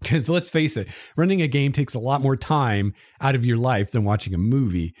 Because let's face it, running a game takes a lot more time out of your life than watching a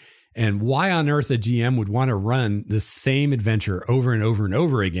movie. And why on earth a GM would want to run the same adventure over and over and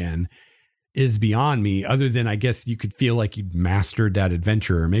over again is beyond me, other than I guess you could feel like you'd mastered that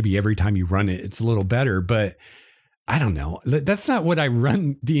adventure, or maybe every time you run it, it's a little better. But I don't know. That's not what I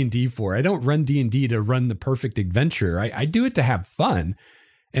run D&D for. I don't run D&D to run the perfect adventure. I do it to have fun.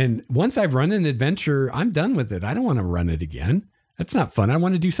 And once I've run an adventure, I'm done with it. I don't want to run it again. That's not fun. I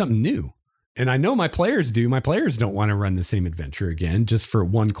want to do something new. And I know my players do. My players don't want to run the same adventure again, just for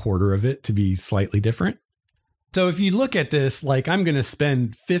 1/4 of it to be slightly different. So if you look at this, like, I'm going to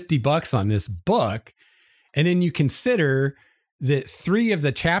spend $50 on this book, and then you consider that 3 of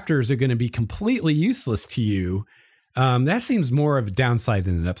the chapters are going to be completely useless to you, that seems more of a downside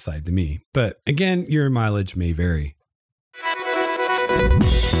than an upside to me. But again, your mileage may vary.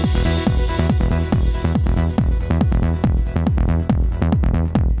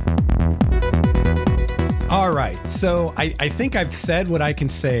 All right. So I think I've said what I can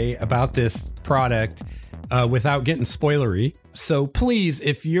say about this product without getting spoilery. So please,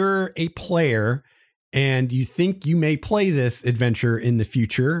 if you're a player and you think you may play this adventure in the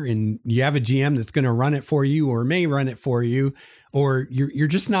future, and you have a GM that's going to run it for you or may run it for you, or you're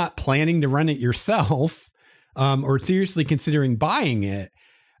just not planning to run it yourself, or seriously considering buying it,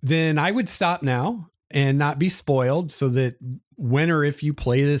 then I would stop now and not be spoiled, so that when or if you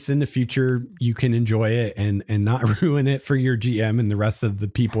play this in the future, you can enjoy it and not ruin it for your GM and the rest of the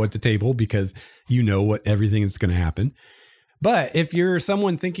people at the table, because you know what everything is going to happen. But if you're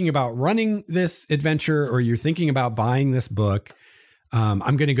someone thinking about running this adventure, or you're thinking about buying this book,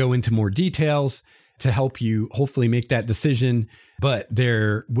 I'm going to go into more details to help you hopefully make that decision. But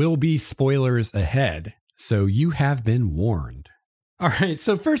there will be spoilers ahead, so you have been warned. All right.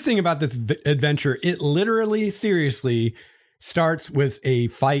 So first thing about this adventure, it literally, seriously starts with a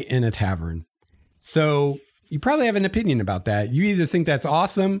fight in a tavern. So you probably have an opinion about that. You either think that's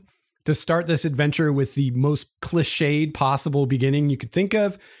awesome to start this adventure with the most cliched possible beginning you could think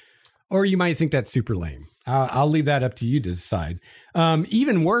of, or you might think that's super lame. I'll leave that up to you to decide.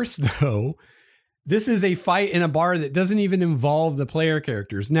 Even worse, though, this is a fight in a bar that doesn't even involve the player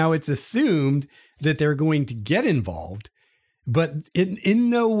characters. Now, it's assumed that they're going to get involved, but it in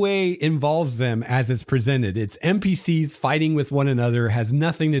no way involves them as it's presented. It's NPCs fighting with one another, has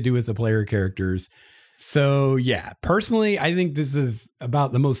nothing to do with the player characters. So yeah, personally, I think this is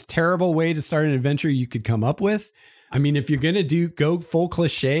about the most terrible way to start an adventure you could come up with. I mean, if you're going to go full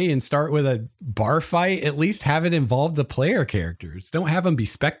cliche and start with a bar fight, at least have it involve the player characters. Don't have them be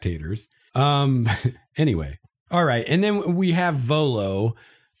spectators. Anyway. All right. And then we have Volo.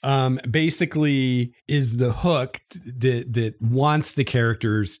 Basically is the hook that wants the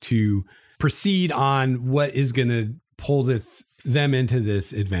characters to proceed on what is going to pull them into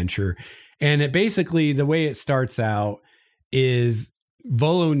this adventure. And it basically, the way it starts out is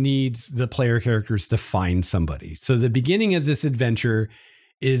Volo needs the player characters to find somebody. So the beginning of this adventure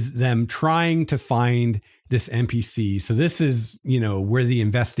is them trying to find this NPC. So this is, where the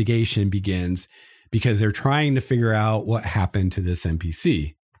investigation begins, because they're trying to figure out what happened to this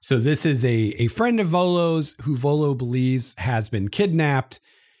NPC. So this is a friend of Volo's who Volo believes has been kidnapped,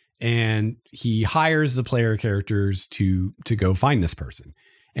 and he hires the player characters to go find this person.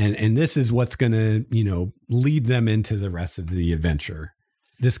 And this is what's going to, lead them into the rest of the adventure.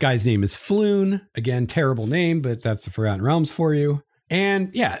 This guy's name is Floon. Again, terrible name, but that's the Forgotten Realms for you. And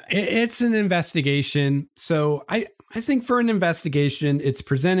yeah, it's an investigation. So I think for an investigation, it's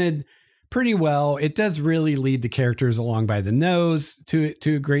presented pretty well. It does really lead the characters along by the nose to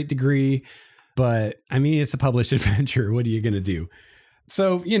a great degree. But I mean, it's a published adventure. What are you going to do?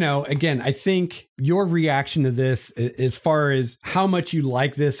 So, again, I think your reaction to this, as far as how much you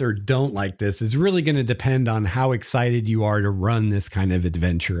like this or don't like this, is really going to depend on how excited you are to run this kind of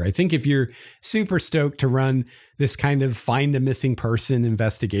adventure. I think if you're super stoked to run this kind of find a missing person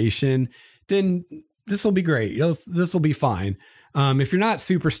investigation, then this will be great. This will be fine. If you're not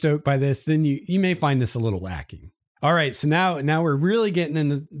super stoked by this, then you may find this a little lacking. All right. So now we're really getting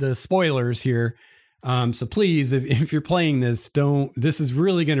into the spoilers here. So please, if you're playing this, this is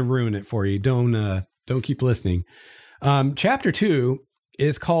really going to ruin it for you. Don't keep listening. Chapter 2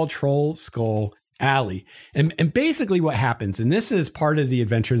 is called Troll Skull Alley. And basically what happens, and this is part of the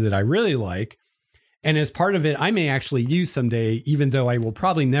adventure that I really like, and as part of it, I may actually use someday, even though I will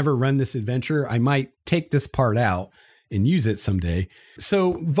probably never run this adventure, I might take this part out and use it someday.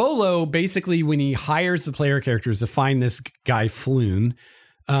 So Volo, basically, when he hires the player characters to find this guy Floon,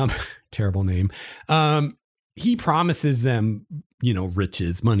 terrible name, he promises them,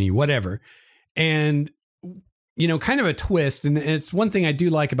 riches, money, whatever. And, kind of a twist. And it's one thing I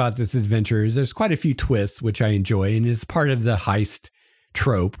do like about this adventure is there's quite a few twists, which I enjoy. And it's part of the heist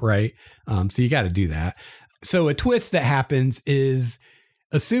trope, right? So you got to do that. So a twist that happens is,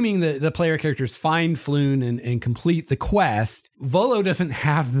 assuming that the player characters find Floon and complete the quest, Volo doesn't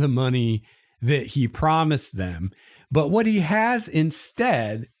have the money that he promised them. But what he has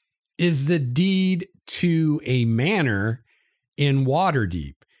instead is the deed to a manor in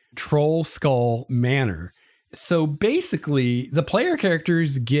Waterdeep, Troll Skull Manor. So basically, the player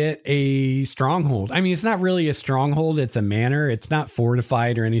characters get a stronghold. I mean, it's not really a stronghold. It's a manor. It's not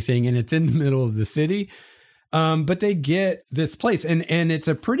fortified or anything, and it's in the middle of the city. But they get this place, and it's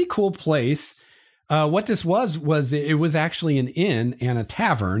a pretty cool place. What this was it was actually an inn and a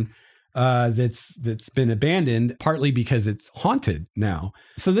tavern that's been abandoned, partly because it's haunted now.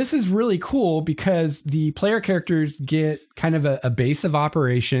 So this is really cool because the player characters get kind of a base of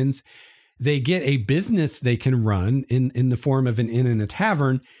operations. They get a business they can run in the form of an inn and a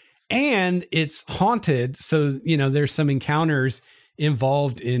tavern, and it's haunted. So, there's some encounters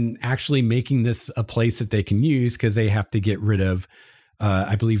involved in actually making this a place that they can use because they have to get rid of,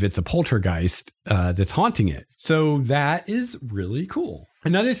 I believe it's a poltergeist that's haunting it. So that is really cool.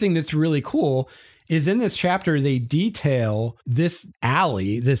 Another thing that's really cool is in this chapter, they detail this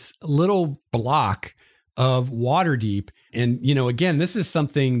alley, this little block of Waterdeep. And, again, this is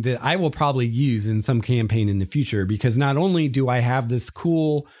something that I will probably use in some campaign in the future, because not only do I have this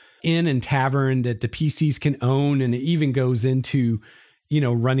cool inn and tavern that the PCs can own, and it even goes into,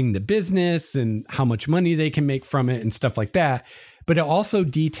 running the business and how much money they can make from it and stuff like that. But it also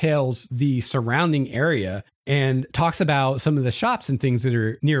details the surrounding area and talks about some of the shops and things that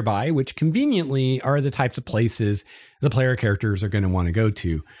are nearby, which conveniently are the types of places the player characters are going to want to go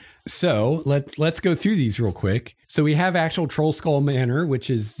to. So let's go through these real quick. So we have actual Troll Skull Manor, which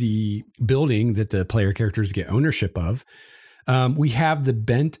is the building that the player characters get ownership of. We have the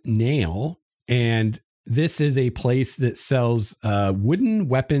Bent Nail, and this is a place that sells wooden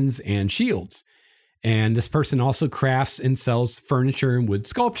weapons and shields. And this person also crafts and sells furniture and wood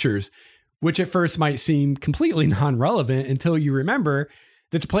sculptures, which at first might seem completely non-relevant until you remember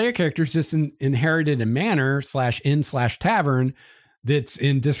that the player characters just inherited a manor /inn/tavern that's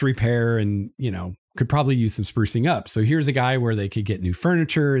in disrepair and, could probably use some sprucing up. So here's a guy where they could get new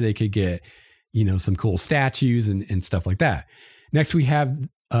furniture, they could get, some cool statues and stuff like that. Next, we have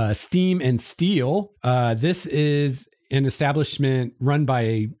Steam and Steel. This is an establishment run by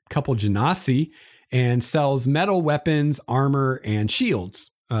a couple Genasi and sells metal weapons, armor, and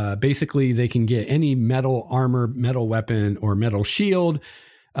shields. Basically, they can get any metal armor, metal weapon, or metal shield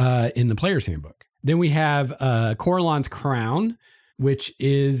in the player's handbook. Then we have Coralon's Crown, which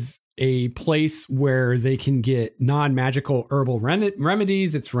is a place where they can get non-magical herbal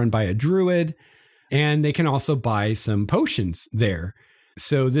remedies. It's run by a druid, and they can also buy some potions there.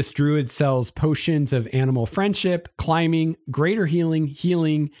 So this druid sells potions of animal friendship, climbing, greater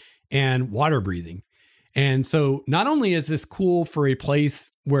healing, and water breathing. And so not only is this cool for a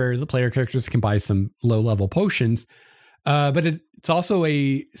place where the player characters can buy some low-level potions, but it's also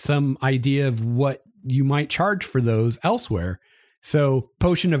some idea of what you might charge for those elsewhere. So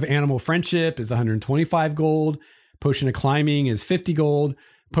Potion of Animal Friendship is 125 gold. Potion of Climbing is 50 gold.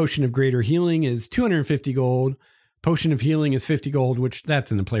 Potion of Greater Healing is 250 gold. Potion of Healing is 50 gold, which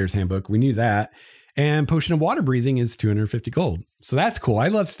that's in the player's handbook. We knew that. And Potion of Water Breathing is 250 gold. So that's cool. I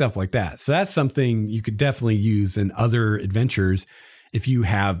love stuff like that. So that's something you could definitely use in other adventures. If you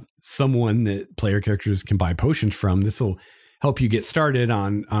have someone that player characters can buy potions from, this will help you get started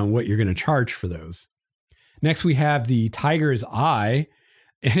on what you're going to charge for those. Next, we have the Tiger's Eye,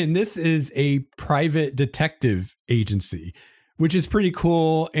 and this is a private detective agency, which is pretty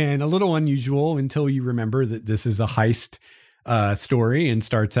cool and a little unusual until you remember that this is a heist story and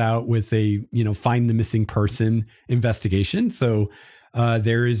starts out with a, find the missing person investigation. So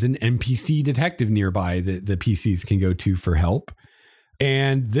there is an NPC detective nearby that the PCs can go to for help.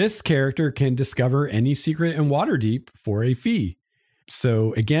 And this character can discover any secret in Waterdeep for a fee.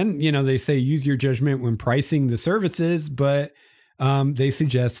 So again, they say use your judgment when pricing the services, but they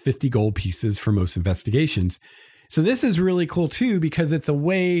suggest 50 gold pieces for most investigations. So this is really cool too, because it's a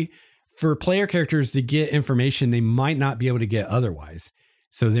way for player characters to get information they might not be able to get otherwise.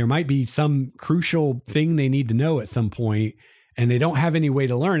 So there might be some crucial thing they need to know at some point, and they don't have any way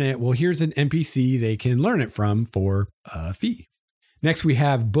to learn it. Well, here's an NPC they can learn it from for a fee. Next, we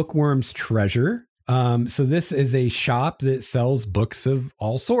have Bookworm's Treasure. So this is a shop that sells books of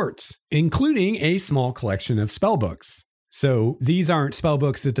all sorts, including a small collection of spell books. So these aren't spell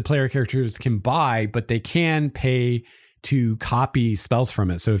books that the player characters can buy, but they can pay to copy spells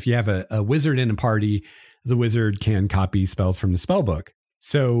from it. So if you have a wizard in a party, the wizard can copy spells from the spell book.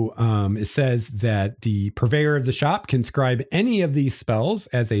 So it says that the purveyor of the shop can scribe any of these spells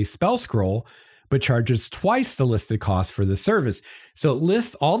as a spell scroll, but charges twice the listed cost for the service. So it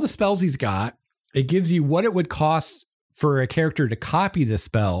lists all the spells he's got. It gives you what it would cost for a character to copy the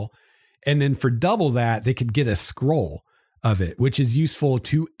spell. And then for double that, they could get a scroll of it, which is useful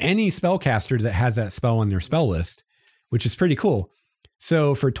to any spellcaster that has that spell on their spell list, which is pretty cool.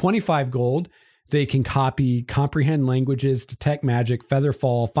 So for 25 gold, they can copy Comprehend Languages, Detect Magic,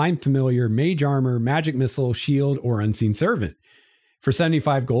 Featherfall, Find Familiar, Mage Armor, Magic Missile, Shield, or Unseen Servant. For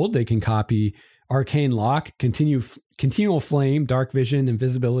 75 gold, they can copy Arcane Lock, Continual Flame, Dark Vision,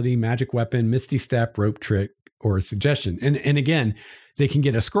 Invisibility, Magic Weapon, Misty Step, Rope Trick, or Suggestion. And again, they can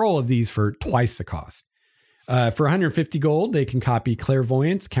get a scroll of these for twice the cost. For 150 gold, they can copy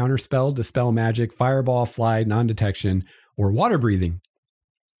Clairvoyance, Counterspell, Dispel Magic, Fireball, Fly, Non-Detection, or Water Breathing.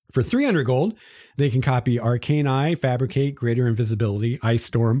 For 300 gold, they can copy Arcane Eye, Fabricate, Greater Invisibility, Ice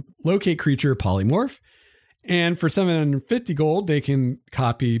Storm, Locate Creature, Polymorph. And for 750 gold, they can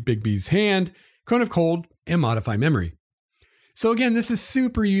copy Bigby's Hand, Cone of Cold, and Modify Memory. So again, this is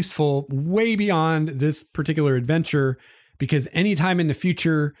super useful, way beyond this particular adventure, because anytime in the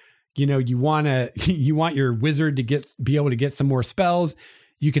future, you want your wizard to be able to get some more spells.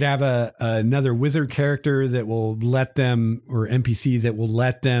 You could have another wizard character that will let them, or NPC that will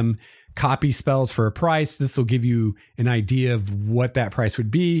let them copy spells for a price. This will give you an idea of what that price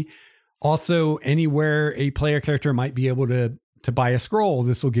would be. Also, anywhere a player character might be able to buy a scroll,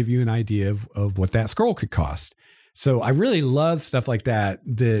 this will give you an idea of what that scroll could cost. So I really love stuff like that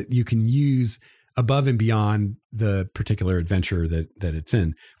you can use above and beyond the particular adventure that it's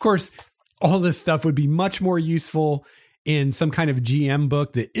in. Of course, all this stuff would be much more useful in some kind of GM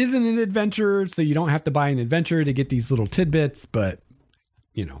book that isn't an adventure, so you don't have to buy an adventure to get these little tidbits, but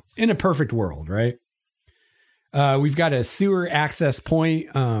in a perfect world, right? We've got a sewer access point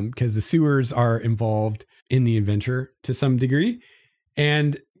because the sewers are involved in the adventure to some degree.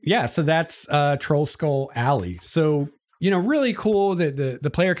 And yeah, so that's Troll Skull Alley. So, really cool that the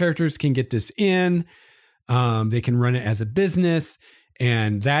player characters can get this in. They can run it as a business,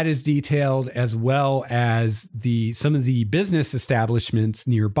 and that is detailed, as well as some of the business establishments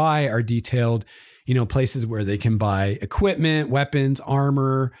nearby are detailed, places where they can buy equipment, weapons,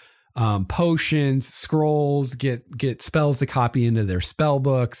 armor, potions, scrolls, get spells to copy into their spell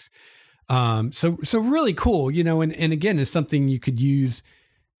books. So really cool, and again, it's something you could use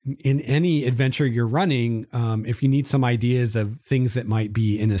in any adventure you're running. If you need some ideas of things that might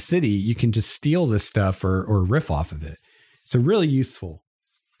be in a city, you can just steal this stuff or riff off of it. So really useful.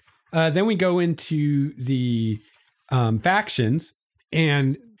 Then we go into the factions,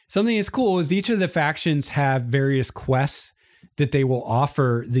 and something that's cool is each of the factions have various quests that they will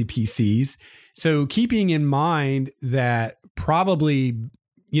offer the PCs. So keeping in mind that probably,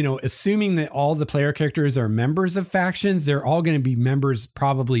 assuming that all the player characters are members of factions, they're all going to be members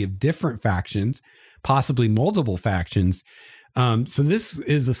probably of different factions, possibly multiple factions. So this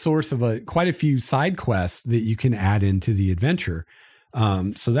is a source of quite a few side quests that you can add into the adventure.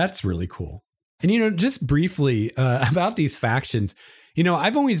 So that's really cool. And, just briefly about these factions,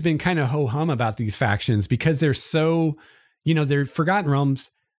 I've always been kind of ho-hum about these factions because they're so, they're Forgotten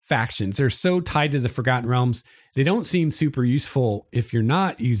Realms factions. They're so tied to the Forgotten Realms. They don't seem super useful if you're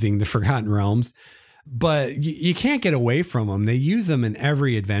not using the Forgotten Realms, but you can't get away from them. They use them in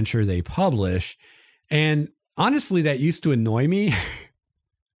every adventure they publish. And honestly, that used to annoy me.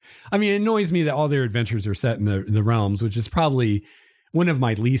 I mean, it annoys me that all their adventures are set in the realms, which is probably one of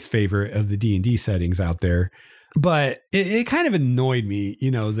my least favorite of the D&D settings out there. But it kind of annoyed me,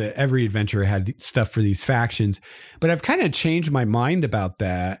 that every adventure had stuff for these factions. But I've kind of changed my mind about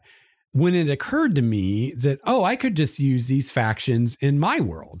that when it occurred to me that, I could just use these factions in my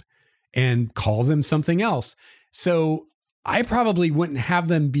world and call them something else. So I probably wouldn't have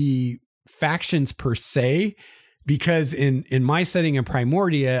them be factions per se. because in my setting in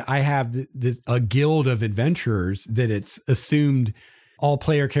Primordia, I have a guild of adventurers that it's assumed all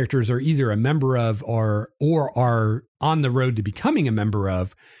player characters are either a member of or are on the road to becoming a member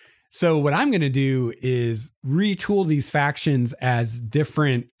of. So what I'm going to do is retool these factions as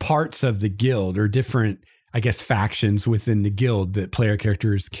different parts of the guild, or different, I guess, factions within the guild that player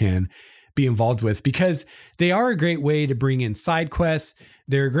characters can be involved with, because they are a great way to bring in side quests.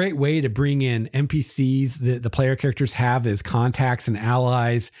 They're a great way to bring in NPCs that the player characters have as contacts and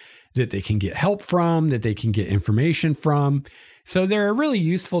allies that they can get help from, that they can get information from. So they're a really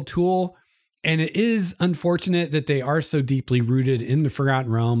useful tool. And it is unfortunate that they are so deeply rooted in the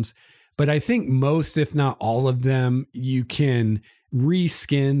Forgotten Realms. But I think most, if not all of them, you can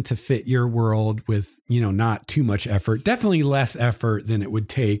reskin to fit your world with, not too much effort, definitely less effort than it would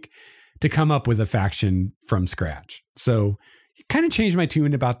take to come up with a faction from scratch. So kind of changed my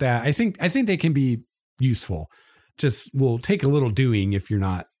tune about that. I think they can be useful. Just will take a little doing if you're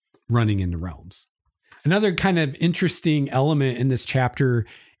not running into realms. Another kind of interesting element in this chapter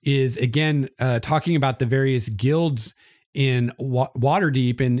is, again, talking about the various guilds in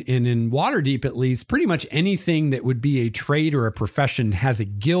Waterdeep. And in Waterdeep, at least, pretty much anything that would be a trade or a profession has a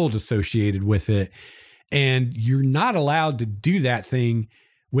guild associated with it. And you're not allowed to do that thing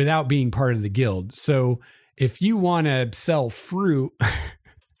without being part of the guild. So if you want to sell fruit,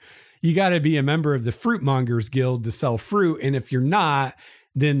 you got to be a member of the Fruitmongers Guild to sell fruit. And if you're not,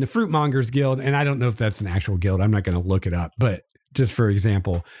 then the Fruitmongers Guild, and I don't know if that's an actual guild, I'm not going to look it up, but just for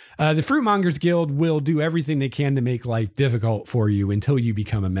example, the Fruitmongers Guild will do everything they can to make life difficult for you until you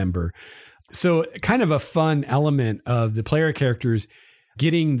become a member. So kind of a fun element of the player characters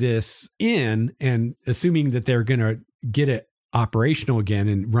getting this in and assuming that they're going to get it operational again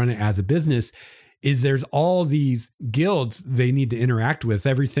and run it as a business is there's all these guilds they need to interact with,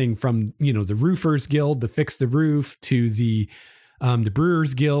 everything from, the Roofers Guild to fix the roof to the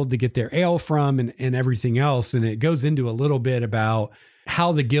Brewers Guild to get their ale from and everything else. And it goes into a little bit about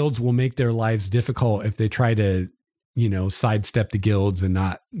how the guilds will make their lives difficult if they try to, sidestep the guilds and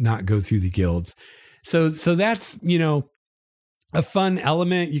not go through the guilds. So that's, a fun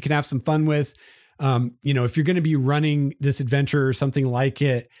element you can have some fun with. If you're going to be running this adventure or something like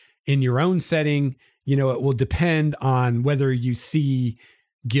it in your own setting, it will depend on whether you see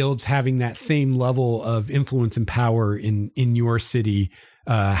guilds having that same level of influence and power in your city,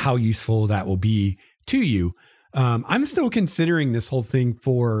 how useful that will be to you. I'm still considering this whole thing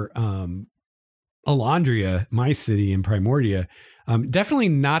for Elandria, my city in Primordia. Definitely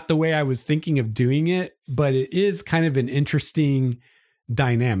not the way I was thinking of doing it, but it is kind of an interesting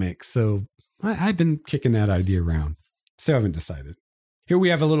dynamic. So I've been kicking that idea around. Still haven't decided. Here we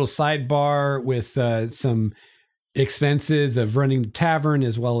have a little sidebar with some expenses of running the tavern,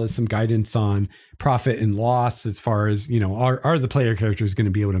 as well as some guidance on profit and loss as far as, are the player characters going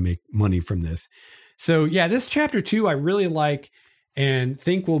to be able to make money from this? So yeah, this chapter 2 I really like and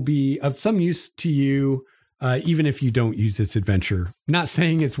think will be of some use to you, even if you don't use this adventure. Not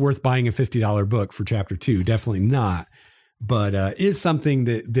saying it's worth buying a $50 book for chapter 2, definitely not. But is something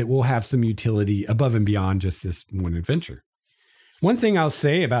that will have some utility above and beyond just this one adventure. One thing I'll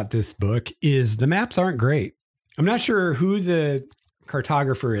say about this book is the maps aren't great. I'm not sure who the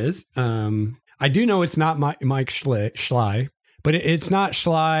cartographer is. I do know it's not Mike Schley, but it's not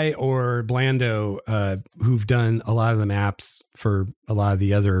Schley or Blando who've done a lot of the maps for a lot of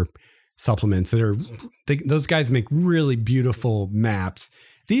the other supplements those guys make really beautiful maps.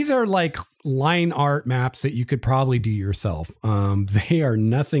 These are like line art maps that you could probably do yourself. They are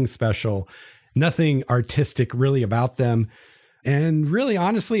nothing special, nothing artistic really about them. And really,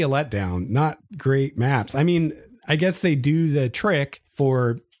 honestly, a letdown. Not great maps. I mean, I guess they do the trick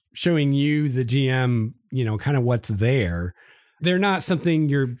for showing you, the GM, kind of what's there. They're not something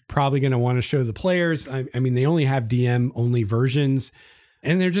you're probably going to want to show the players. I mean, they only have DM only versions.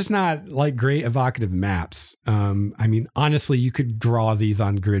 And they're just not like great evocative maps. I mean, honestly, you could draw these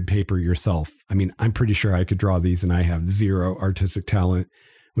on grid paper yourself. I mean, I'm pretty sure I could draw these and I have zero artistic talent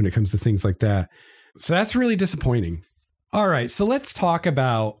when it comes to things like that. So that's really disappointing. All right, so let's talk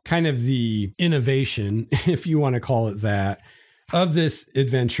about kind of the innovation, if you want to call it that, of this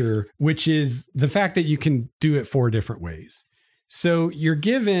adventure, which is the fact that you can do it 4 different ways. So you're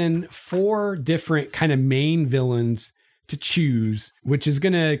given 4 different kind of main villains to choose, which is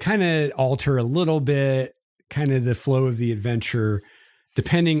going to kind of alter a little bit kind of the flow of the adventure,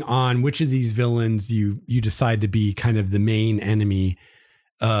 depending on which of these villains you decide to be kind of the main enemy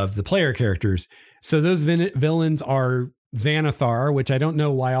of the player characters. So those villains are Xanathar, which I don't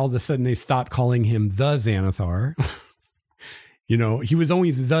know why all of a sudden they stopped calling him the Xanathar. He was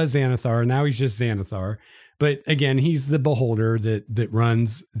always the Xanathar. Now he's just Xanathar. But again, he's the beholder that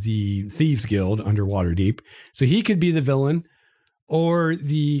runs the Thieves Guild under Waterdeep. So he could be the villain. Or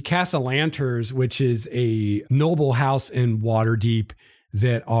the Castellanters, which is a noble house in Waterdeep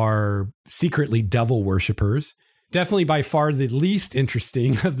that are secretly devil worshippers. Definitely by far the least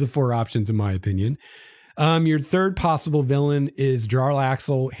interesting of the 4 options, in my opinion. Your third possible villain is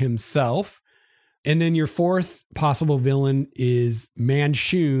Jarlaxle himself. And then your fourth possible villain is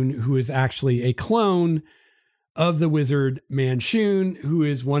Manshoon, who is actually a clone of the wizard Manshoon, who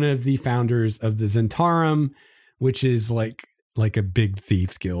is one of the founders of the Zentarum, which is like a big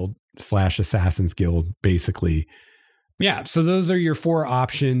thieves guild / assassins guild, basically. Yeah, so those are your 4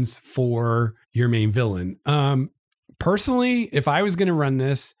 options for your main villain. Personally, if I was going to run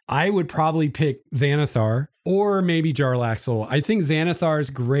this, I would probably pick Xanathar or maybe Jarlaxle. I think Xanathar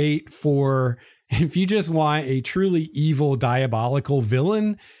is great for if you just want a truly evil, diabolical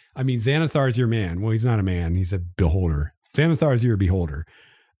villain. I mean, Xanathar is your man. Well, he's not a man. He's a beholder. Xanathar is your beholder.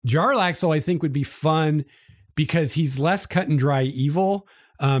 Jarlaxle, I think, would be fun because he's less cut and dry evil.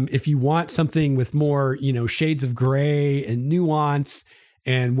 If you want something with more, shades of gray and nuance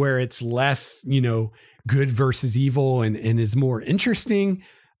and where it's less, good versus evil and is more interesting,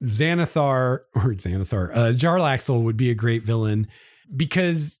 Jarlaxle would be a great villain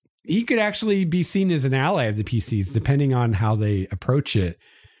because he could actually be seen as an ally of the PCs, depending on how they approach it.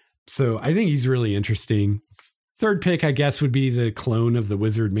 So I think he's really interesting. Third pick, I guess, would be the clone of the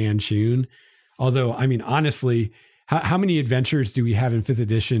wizard Manshoon. Although, I mean, honestly, how many adventures do we have in 5th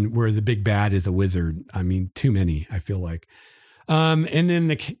edition where the big bad is a wizard? I mean, too many, I feel like. And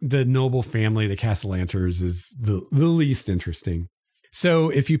then the noble family, the Castellanters, is the least interesting. So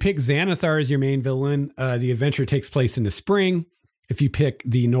if you pick Xanathar as your main villain, the adventure takes place in the spring. If you pick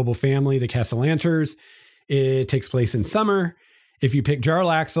the noble family, the Castellanters, it takes place in summer. If you pick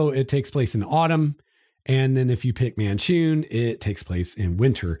Jarlaxle, it takes place in autumn. And then if you pick Manshoon, it takes place in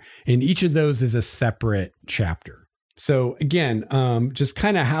winter. And each of those is a separate chapter. So again, just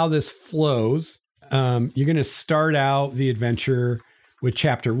kind of how this flows. You're going to start out the adventure with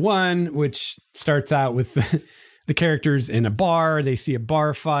chapter 1, which starts out with the characters in a bar. They see a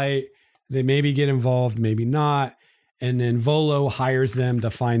bar fight. They maybe get involved, maybe not. And then Volo hires them to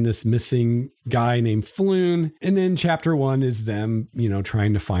find this missing guy named Floon. And then chapter 1 is them,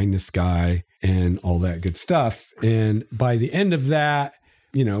 trying to find this guy and all that good stuff. And by the end of that,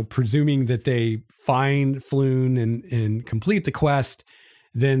 presuming that they find Floon and complete the quest,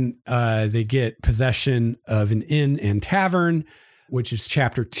 then they get possession of an inn and tavern, which is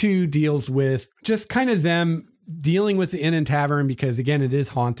chapter 2, deals with just kind of them dealing with the inn and tavern because, again, it is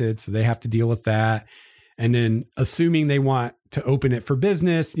haunted. So they have to deal with that. And then assuming they want to open it for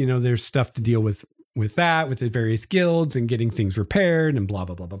business, there's stuff to deal with that, with the various guilds and getting things repaired and blah,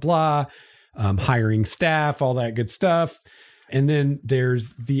 blah, blah, blah, blah, hiring staff, all that good stuff. And then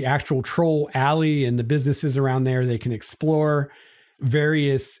there's the actual Troll Alley and the businesses around there they can explore,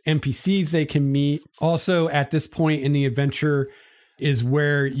 various NPCs they can meet. Also, at this point in the adventure is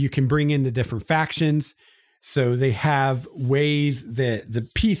where you can bring in the different factions. So they have ways that the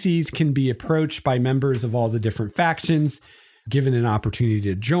PCs can be approached by members of all the different factions, given an opportunity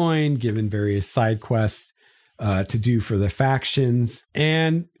to join, given various side quests to do for the factions.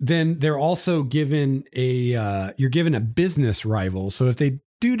 And then they're also given you're given a business rival. So if they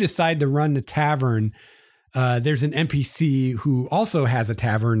do decide to run the tavern, there's an NPC who also has a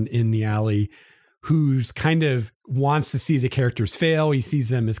tavern in the alley who's kind of wants to see the characters fail. He sees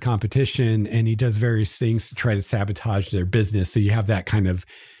them as competition and he does various things to try to sabotage their business. So you have that kind of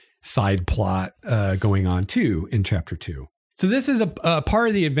side plot going on too in chapter 2. So this is a part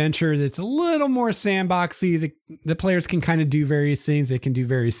of the adventure that's a little more sandboxy. The players can kind of do various things. They can do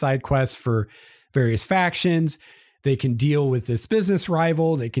various side quests for various factions. They can deal with this business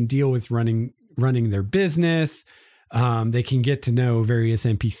rival. They can deal with running their business. They can get to know various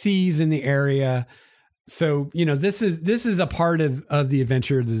NPCs in the area. So, this is a part of the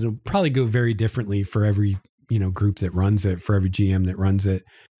adventure that'll probably go very differently for every, group that runs it, for every GM that runs it.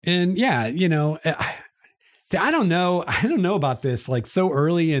 And yeah, I don't know about this, like so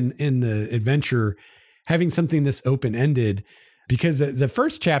early in the adventure, having something this open-ended, because the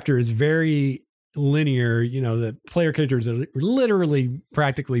first chapter is very linear. The player characters are literally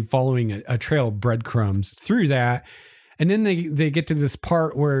practically following a trail of breadcrumbs through that. And then they get to this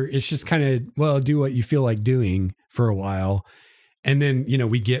part where it's just kind of, do what you feel like doing for a while. And then,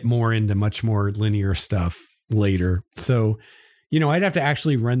 we get more into much more linear stuff later. So, I'd have to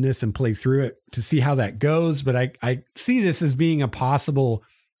actually run this and play through it to see how that goes. But I see this as being a possible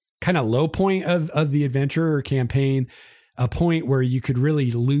kind of low point of the adventure or campaign, a point where you could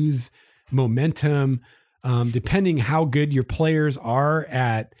really lose momentum, depending how good your players are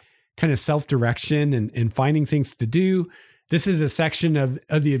at kind of self-direction and finding things to do. This is a section of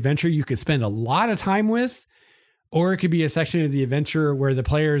the adventure you could spend a lot of time with, or it could be a section of the adventure where the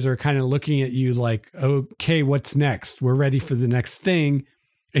players are kind of looking at you like, okay, what's next? We're ready for the next thing.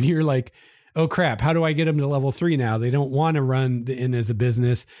 And you're like, oh crap, how do I get them to level 3 now? They don't want to run the inn as a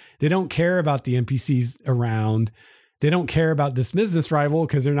business. They don't care about the NPCs around. They don't care about this business rival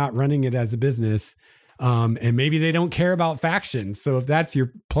because they're not running it as a business. And maybe they don't care about factions. So if that's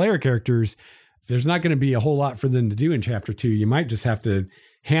your player characters, there's not going to be a whole lot for them to do in chapter 2. You might just have to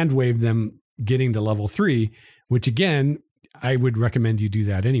hand wave them getting to level 3, which again, I would recommend you do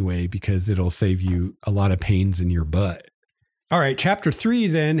that anyway, because it'll save you a lot of pains in your butt. All right. Chapter 3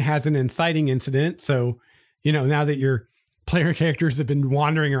 then has an inciting incident. So, now that your player characters have been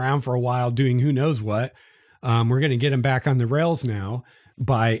wandering around for a while doing who knows what, we're going to get them back on the rails now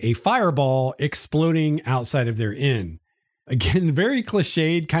by a fireball exploding outside of their inn. Again, very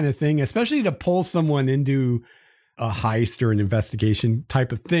cliched kind of thing, especially to pull someone into a heist or an investigation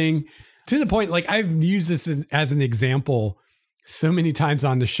type of thing. To the point, like I've used this as an example so many times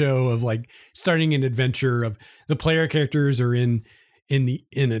on the show of like starting an adventure of the player characters are in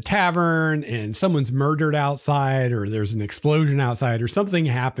a tavern and someone's murdered outside, or there's an explosion outside, or something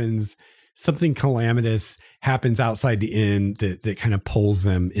happens, something calamitous happens outside the inn that kind of pulls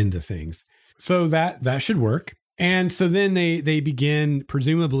them into things. So that should work. And so then they begin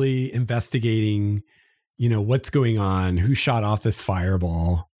presumably investigating, what's going on, who shot off this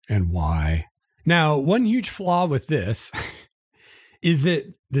fireball and why. Now, one huge flaw with this is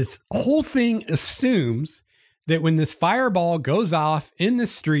that this whole thing assumes that when this fireball goes off in the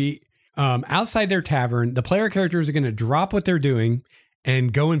street outside their tavern, the player characters are going to drop what they're doing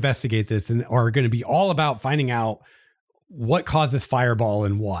and go investigate this, and are going to be all about finding out what caused this fireball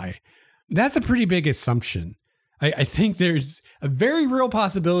and why. That's a pretty big assumption. I think there's a very real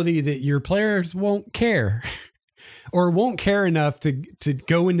possibility that your players won't care or won't care enough to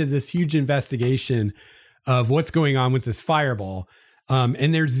go into this huge investigation of what's going on with this fireball.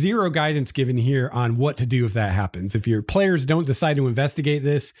 And there's zero guidance given here on what to do if that happens. If your players don't decide to investigate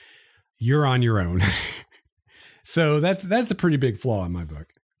this, you're on your own. So that's a pretty big flaw in my book,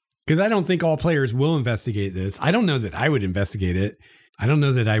 because I don't think all players will investigate this. I don't know that I would investigate it. I don't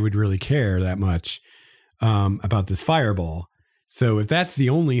know that I would really care that much about this fireball. So if that's the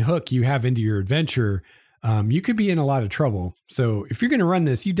only hook you have into your adventure, you could be in a lot of trouble. So if you're going to run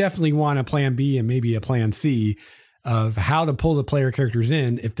this, you definitely want a plan B and maybe a plan C of how to pull the player characters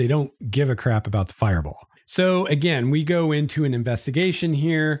in if they don't give a crap about the fireball. So again, we go into an investigation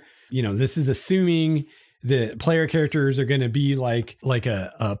here. This is assuming the player characters are going to be like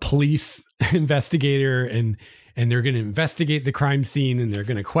a police investigator, and they're going to investigate the crime scene, and they're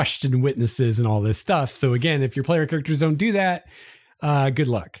going to question witnesses and all this stuff. So again, if your player characters don't do that, good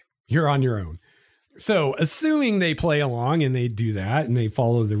luck. You're on your own. So assuming they play along and they do that and they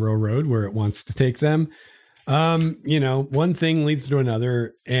follow the railroad where it wants to take them, one thing leads to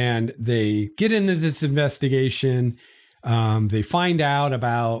another, and they get into this investigation. They find out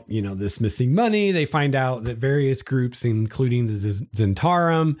about, this missing money. They find out that various groups, including the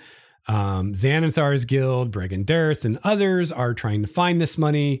Zentarum, Xanathar's Guild, Brigandarth, and others are trying to find this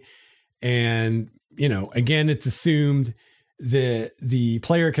money. And, again, it's assumed that the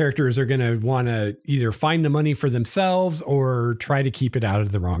player characters are going to want to either find the money for themselves or try to keep it out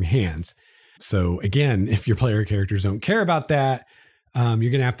of the wrong hands. So again, if your player characters don't care about that, you're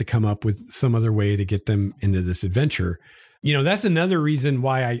going to have to come up with some other way to get them into this adventure. That's another reason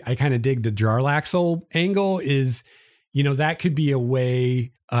why I kind of dig the Jarlaxle angle is, that could be a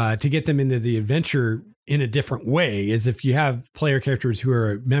way to get them into the adventure in a different way, is if you have player characters who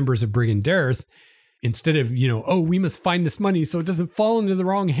are members of Brigandarth, instead of, we must find this money so it doesn't fall into the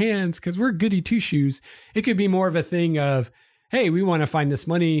wrong hands because we're goody two-shoes. It could be more of a thing of, hey, we want to find this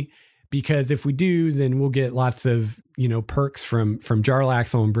money because if we do, then we'll get lots of, perks from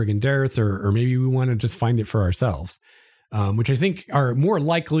Jarlaxle and Brigandarth, or maybe we want to just find it for ourselves, which I think are more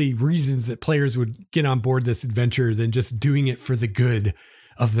likely reasons that players would get on board this adventure than just doing it for the good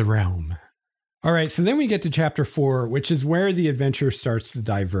of the realm. All right, so then we get to chapter 4, which is where the adventure starts to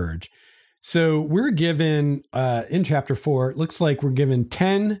diverge. So we're given, in chapter 4, it looks like we're given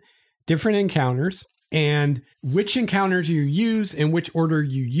 10 different encounters. And which encounters you use and which order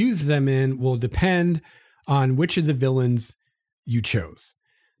you use them in will depend on which of the villains you chose.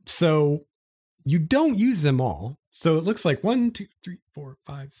 So you don't use them all. So it looks like 1, 2, 3, 4,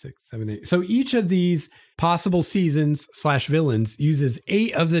 5, 6, 7, 8. So each of these possible seasons/villains uses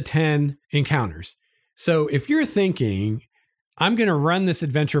 8 of the 10 encounters. So if you're thinking, I'm going to run this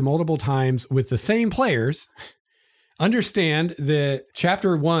adventure multiple times with the same players. Understand that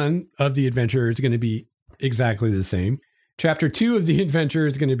chapter 1 of the adventure is going to be exactly the same. Chapter 2 of the adventure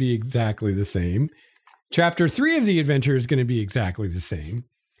is going to be exactly the same. Chapter 3 of the adventure is going to be exactly the same.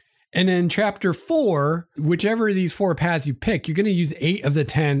 And then chapter 4, whichever of these 4 paths you pick, you're going to use 8 of the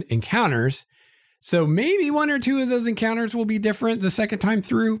 10 encounters. So maybe 1 or 2 of those encounters will be different the second time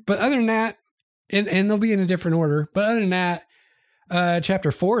through. But other than that, and they'll be in a different order. But other than that,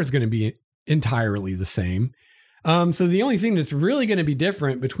 chapter 4 is going to be entirely the same. So the only thing that's really going to be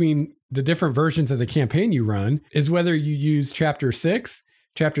different between the different versions of the campaign you run is whether you use chapter 6,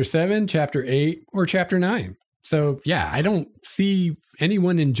 chapter 7, chapter 8, or chapter 9. So yeah, I don't see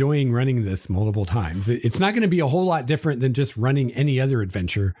anyone enjoying running this multiple times. It's not going to be a whole lot different than just running any other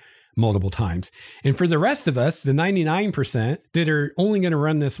adventure multiple times. And for the rest of us, the 99% that are only going to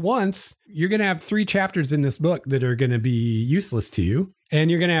run this once, you're going to have 3 chapters in this book that are going to be useless to you. And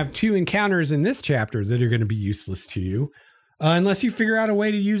you're going to have 2 encounters in this chapter that are going to be useless to you, unless you figure out a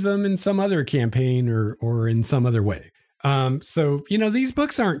way to use them in some other campaign or in some other way. So, these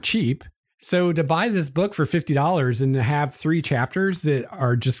books aren't cheap. So to buy this book for $50 and to have 3 chapters that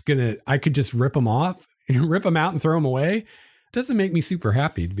are just I could just rip them off, rip them out and throw them away, doesn't make me super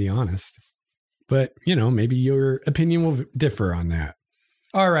happy, to be honest. But, maybe your opinion will differ on that.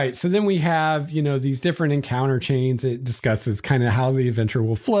 All right. So then we have, these different encounter chains. It discusses kind of how the adventure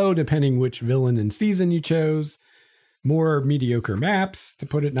will flow depending which villain and season you chose. More mediocre maps, to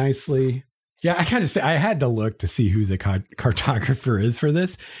put it nicely. Yeah, I had to look to see who the cartographer is for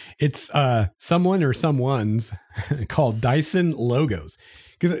this. It's someone or someone's called Dyson Logos.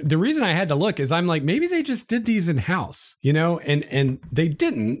 Because the reason I had to look is I'm like, maybe they just did these in-house, and they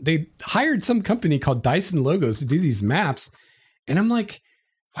didn't. They hired some company called Dyson Logos to do these maps. And I'm like,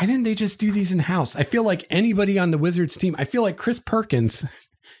 why didn't they just do these in-house? I feel like anybody on the Wizards team, I feel like Chris Perkins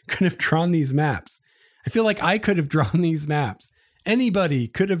could have drawn these maps. I feel like I could have drawn these maps. Anybody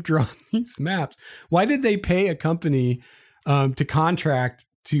could have drawn these maps. Why did they pay a company to contract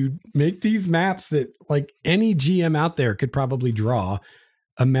to make these maps that like any GM out there could probably draw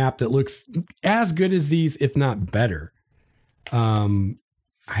a map that looks as good as these, if not better? I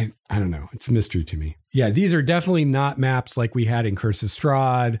don't know. It's a mystery to me. Yeah, these are definitely not maps like we had in Curse of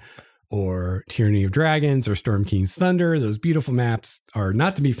Strahd or Tyranny of Dragons or Storm King's Thunder. Those beautiful maps are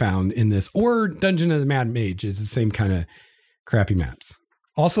not to be found in this, or Dungeon of the Mad Mage is the same kind of crappy maps.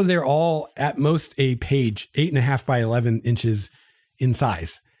 Also, they're all at most a page, 8.5 by 11 inches in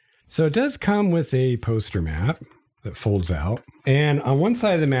size. So it does come with a poster map that folds out. And on one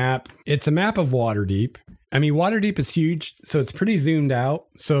side of the map, it's a map of Waterdeep. I mean, Waterdeep is huge, so it's pretty zoomed out.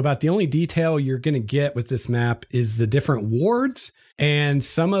 So about the only detail you're going to get with this map is the different wards, and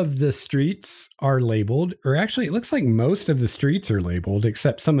some of the streets are labeled, or actually it looks like most of the streets are labeled,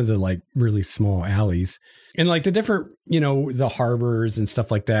 except some of the like really small alleys. And like the different, the harbors and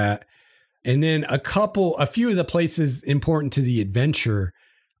stuff like that. And then a few of the places important to the adventure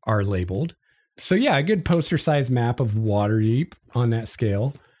are labeled. So yeah, a good poster size map of Waterdeep on that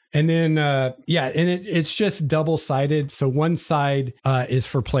scale. And then, it's just double sided. So one side is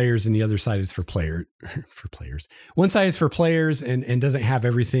for players and the other side is for players. One side is for players and doesn't have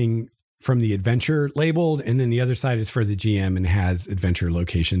everything from the adventure labeled. And then the other side is for the GM and has adventure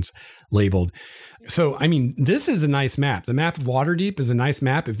locations labeled. So, I mean, this is a nice map. The map of Waterdeep is a nice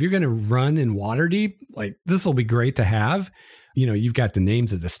map. If you're going to run in Waterdeep, like this will be great to have. You've got the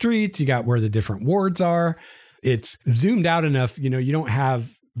names of the streets, you got where the different wards are. It's zoomed out enough, you don't have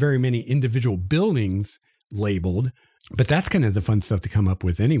very many individual buildings labeled, but that's kind of the fun stuff to come up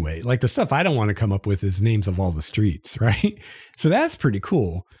with anyway. Like the stuff I don't want to come up with is names of all the streets, right? So that's pretty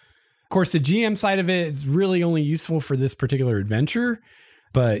cool. Of course, the GM side of it is really only useful for this particular adventure.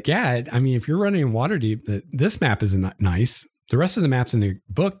 But yeah, I mean, if you're running in Waterdeep, this map is nice. The rest of the maps in the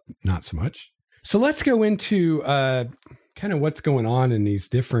book, not so much. So let's go into kind of what's going on in these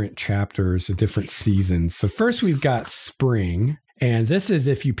different chapters, the different seasons. So first we've got spring. And this is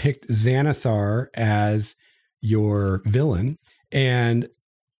if you picked Xanathar as your villain. And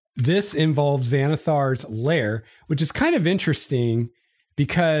this involves Xanathar's lair, which is kind of interesting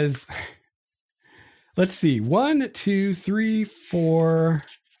because, let's see, 1, 2, 3, 4,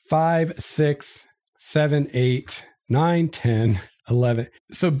 5, 6, 7, 8, 9, 10, 11.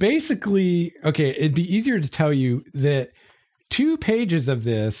 So basically, okay, it'd be easier to tell you that 2 pages of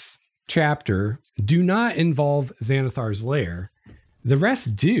this chapter do not involve Xanathar's lair. The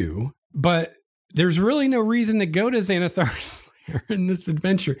rest do, but there's really no reason to go to Xanathar's lair in this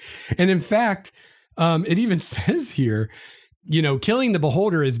adventure. And in fact, it even says here, killing the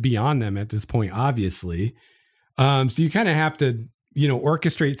beholder is beyond them at this point, obviously. So you kind of have to,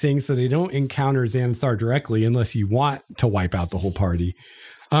 orchestrate things so they don't encounter Xanathar directly unless you want to wipe out the whole party.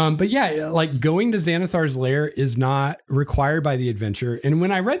 But yeah, like going to Xanathar's lair is not required by the adventure. And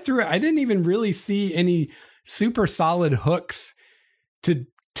when I read through it, I didn't even really see any super solid hooks to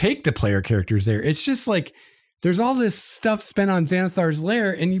take the player characters there. It's just like there's all this stuff spent on Xanathar's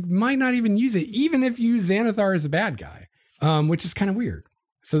lair, and you might not even use it, even if you use Xanathar as a bad guy, which is kind of weird.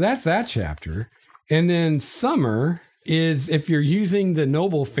 So that's that chapter. And then Summer is if you're using the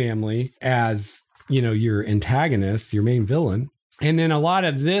Noble family as, your antagonist, your main villain. And then a lot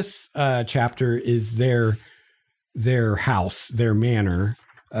of this chapter is their house, their manor,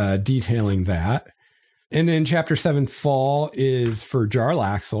 detailing that. And then chapter 7, Fall, is for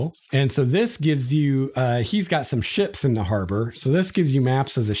Jarlaxle. And so this gives you, he's got some ships in the harbor. So this gives you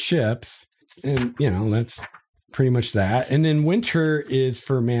maps of the ships. And, that's pretty much that. And then Winter is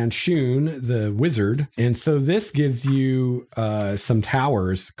for Manshoon, the wizard. And so this gives you some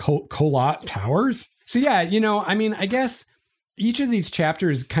towers, Kolot towers. So yeah, I guess each of these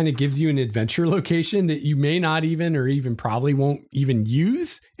chapters kind of gives you an adventure location that you may not even, or even probably won't even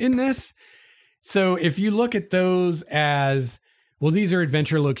use in this. So if you look at those as, well, these are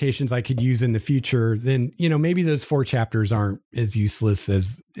adventure locations I could use in the future, then, maybe those 4 chapters aren't as useless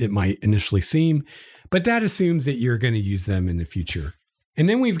as it might initially seem, but that assumes that you're going to use them in the future. And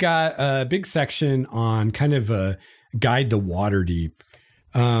then we've got a big section on kind of a guide to Waterdeep.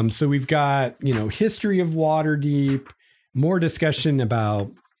 So we've got, history of Waterdeep, more discussion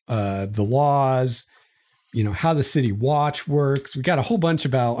about the laws, how the City Watch works. We got a whole bunch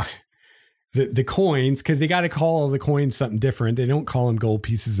about the coins, because they got to call the coins something different. They don't call them gold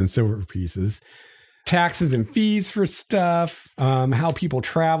pieces and silver pieces. Taxes and fees for stuff, how people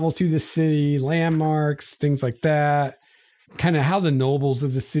travel through the city, landmarks, things like that. Kind of how the nobles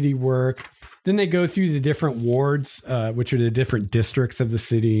of the city work. Then they go through the different wards, which are the different districts of the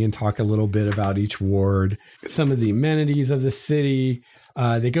city, and talk a little bit about each ward. Some of the amenities of the city.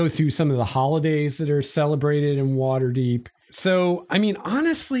 They go through some of the holidays that are celebrated in Waterdeep. So,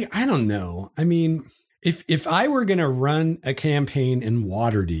 honestly, I don't know. If I were going to run a campaign in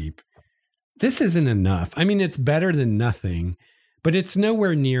Waterdeep, this isn't enough. It's better than nothing, but it's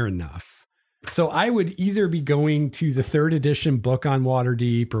nowhere near enough. So I would either be going to the 3rd edition book on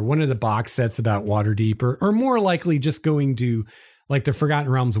Waterdeep, or one of the box sets about Waterdeep, or more likely just going to like the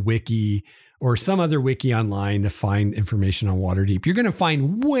Forgotten Realms wiki or some other wiki online to find information on Waterdeep. You're going to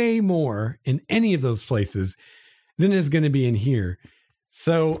find way more in any of those places than is going to be in here.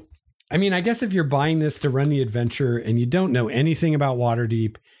 So, I guess if you're buying this to run the adventure and you don't know anything about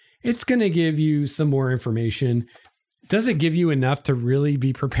Waterdeep, it's going to give you some more information. Does it give you enough to really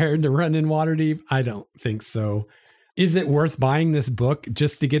be prepared to run in Waterdeep? I don't think so. Is it worth buying this book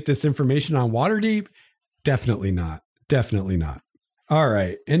just to get this information on Waterdeep? Definitely not. Definitely not. All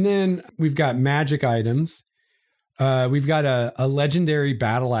right. And then we've got magic items. We've got a legendary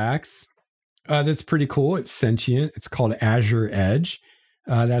battle axe. That's pretty cool. It's sentient. It's called Azure Edge.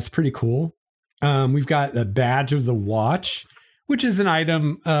 That's pretty cool. We've got the Badge of the Watch, which is an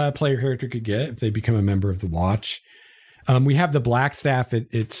item a player character could get if they become a member of the Watch. We have the Blackstaff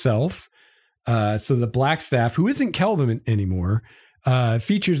itself. So the Blackstaff, who isn't Kelvin anymore,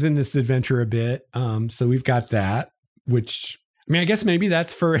 features in this adventure a bit. So we've got that, which, I guess maybe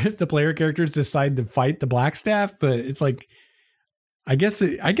that's for if the player characters decide to fight the Blackstaff, but it's like, I guess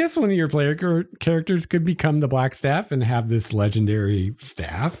one of your player characters could become the Blackstaff and have this legendary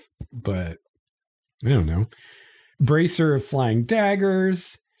staff, but I don't know. Bracer of Flying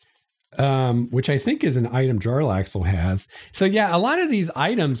Daggers, which I think is an item Jarlaxle has. So yeah, a lot of these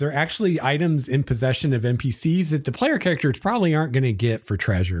items are actually items in possession of NPCs that the player characters probably aren't going to get for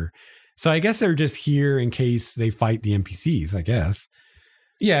treasure. So I guess they're just here in case they fight the NPCs, I guess.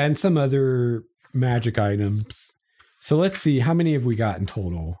 Yeah, and some other magic items. So let's see, how many have we got in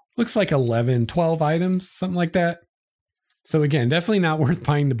total? Looks like 11, 12 items, something like that. So again, definitely not worth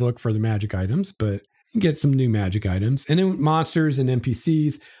buying the book for the magic items, but you get some new magic items. And then monsters and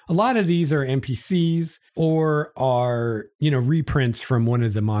NPCs. A lot of these are NPCs or are, reprints from one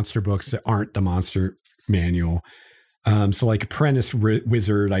of the monster books that aren't the monster manual. So like Apprentice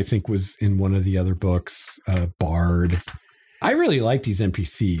Wizard, I think, was in one of the other books, Bard. I really like these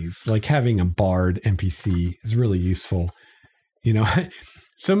NPCs. Like having a Bard NPC is really useful.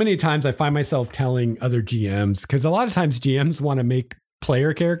 So many times I find myself telling other GMs, because a lot of times GMs want to make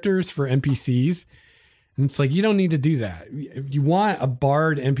player characters for NPCs. And it's like, you don't need to do that. If you want a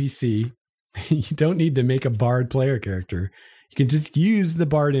Bard NPC, you don't need to make a Bard player character. You can just use the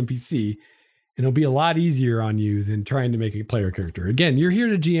Bard NPC, and it'll be a lot easier on you than trying to make a player character. Again, you're here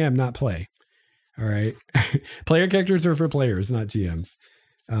to GM, not play. All right. Player characters are for players, not GMs.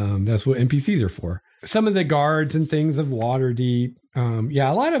 That's what NPCs are for. Some of the guards and things of Waterdeep.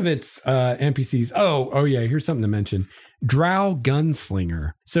 A lot of it's NPCs. Oh yeah, here's something to mention. Drow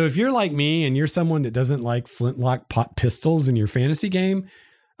Gunslinger. So if you're like me and you're someone that doesn't like flintlock pot pistols in your fantasy game,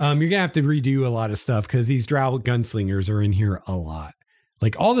 you're going to have to redo a lot of stuff because these Drow Gunslingers are in here a lot.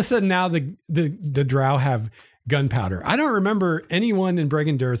 Like all of a sudden now the Drow have gunpowder. I don't remember anyone in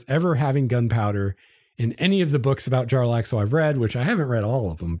Bregendirth ever having gunpowder in any of the books about Jarlaxle I've read, which I haven't read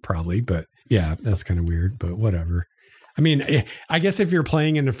all of them probably, but yeah, that's kind of weird, but whatever. I mean, I guess if you're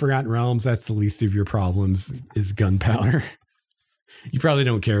playing in the Forgotten Realms, that's the least of your problems is gunpowder. You probably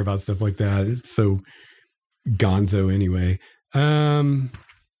don't care about stuff like that. It's so gonzo anyway.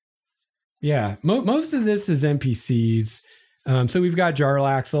 Most of this is NPCs. So we've got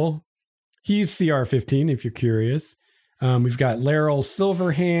Jarlaxle. He's CR15 if you're curious. We've got Laeral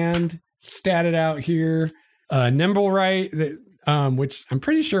Silverhand statted out here. Nimblewright, which I'm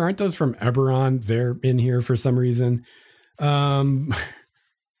pretty sure aren't those from Eberron. They're in here for some reason. I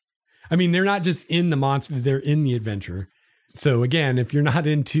mean, they're not just in the monster, they're in the adventure. So again, if you're not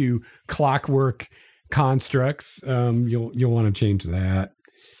into clockwork constructs, you'll want to change that.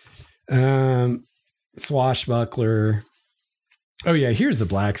 Swashbuckler. Oh yeah, here's the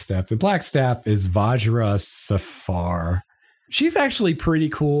Blackstaff. The Blackstaff is Vajra Safar. She's actually pretty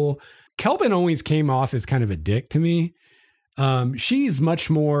cool. Kelvin always came off as kind of a dick to me. She's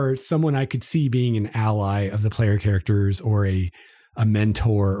much more someone I could see being an ally of the player characters or a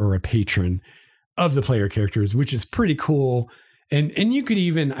mentor or a patron of the player characters, which is pretty cool. And you could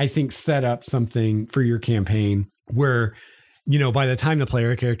even, I think, set up something for your campaign where, by the time the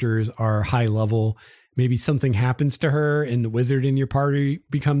player characters are high level, maybe something happens to her and the wizard in your party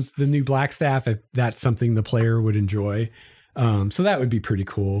becomes the new Blackstaff, if that's something the player would enjoy. So that would be pretty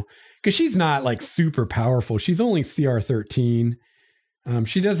cool. Because she's not like super powerful. She's only CR 13.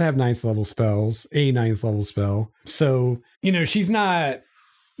 She does have 9th level spells, a 9th level spell. So, she's not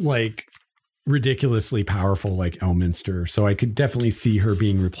like ridiculously powerful like Elminster. So I could definitely see her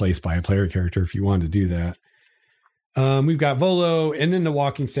being replaced by a player character if you wanted to do that. We've got Volo and then the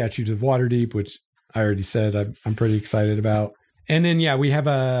Walking Statues of Waterdeep, which I already said I'm pretty excited about. And then, we have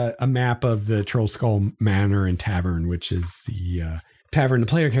a map of the Trollskull Manor and Tavern, which is the tavern the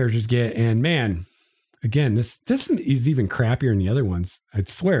player characters get. And man, again, this is even crappier than the other ones. I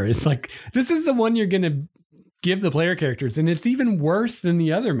swear. It's like, this is the one you're going to give the player characters. And it's even worse than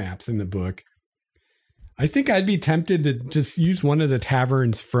the other maps in the book. I think I'd be tempted to just use one of the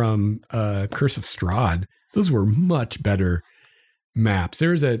taverns from Curse of Strahd. Those were much better maps.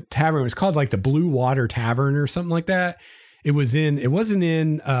 There's a tavern. It was called like the Blue Water Tavern or something like that. It wasn't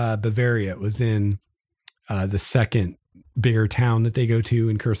in Bavaria. It was in the second bigger town that they go to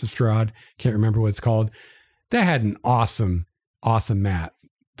in Curse of Strahd. Can't remember what it's called. That had an awesome map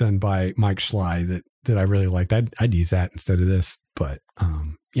done by Mike Schley that I really liked. I'd use that instead of this. But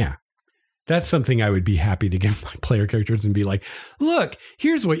that's something I would be happy to give my player characters and be like, look,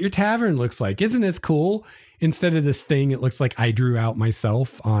 here's what your tavern looks like. Isn't this cool? Instead of this thing, it looks like I drew out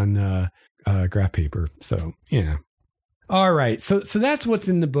myself on graph paper. So yeah. All right. So that's what's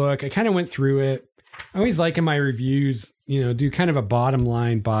in the book. I kind of went through it. I always like in my reviews, do kind of a bottom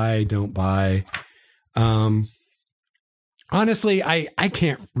line, buy, don't buy. Honestly, I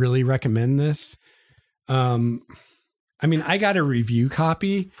can't really recommend this. I mean, I got a review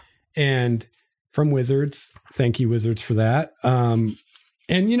copy and from Wizards. Thank you, Wizards, for that. And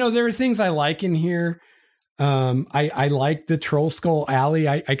there are things I like in here. I like the Trollskull Alley.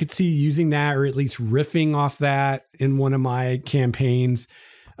 I could see using that or at least riffing off that in one of my campaigns.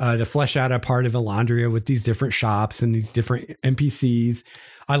 To flesh out a part of Elandria with these different shops and these different NPCs.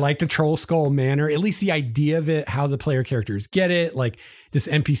 I like the Trollskull Manor, at least the idea of it, how the player characters get it. Like this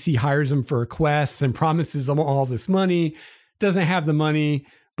NPC hires them for a quest and promises them all this money, doesn't have the money,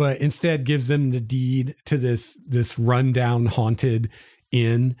 but instead gives them the deed to this rundown haunted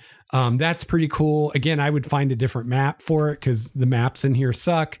inn. That's pretty cool. Again, I would find a different map for it because the maps in here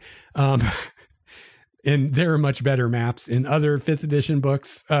suck. And there are much better maps in other 5th edition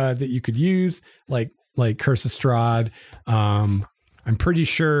books that you could use, like Curse of Strahd. I'm pretty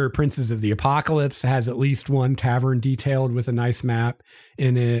sure Princes of the Apocalypse has at least one tavern detailed with a nice map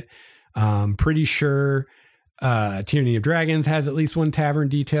in it. Pretty sure Tyranny of Dragons has at least one tavern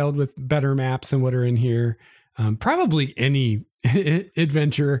detailed with better maps than what are in here. Probably any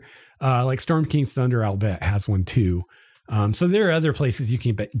adventure like Storm King's Thunder, I'll bet, has one too. So there are other places you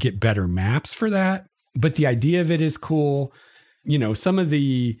can get better maps for that. But the idea of it is cool. Some of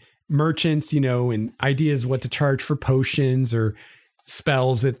the merchants, and ideas what to charge for potions or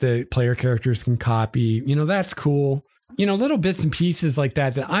spells that the player characters can copy. That's cool. Little bits and pieces like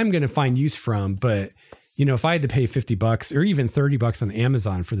that I'm going to find use from. But, if I had to pay $50 or even $30 on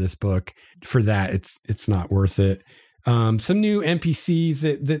Amazon for this book, for that, it's not worth it. Some new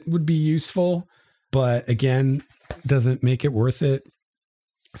NPCs that would be useful, but again, doesn't make it worth it.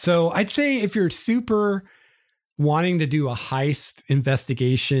 So I'd say if you're super wanting to do a heist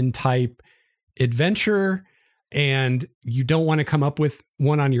investigation type adventure and you don't want to come up with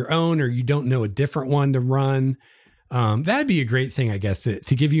one on your own, or you don't know a different one to run, that'd be a great thing, I guess, to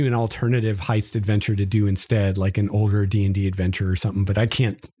give you an alternative heist adventure to do instead, like an older D&D adventure or something. But I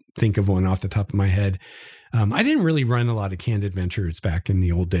can't think of one off the top of my head. I didn't really run a lot of canned adventures back in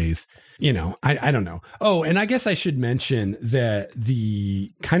the old days. I don't know. Oh, and I guess I should mention that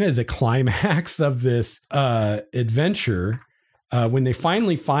the climax of this adventure, when they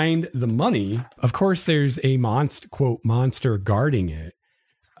finally find the money, of course, there's a monster, quote, monster guarding it.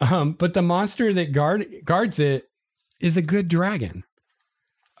 But the monster that guards it is a good dragon.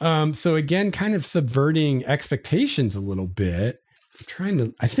 So again, kind of subverting expectations a little bit.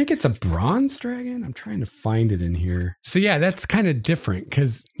 I think it's a bronze dragon. I'm trying to find it in here. So yeah, that's kind of different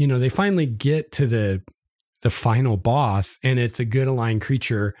because, they finally get to the final boss, and it's a good aligned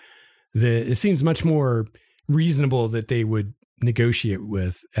creature that it seems much more reasonable that they would negotiate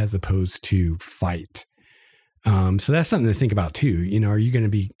with as opposed to fight. So that's something to think about too. Are you going to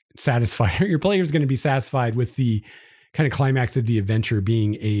be satisfied? Are your players going to be satisfied with the kind of climax of the adventure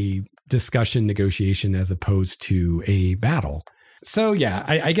being a discussion negotiation as opposed to a battle? So yeah,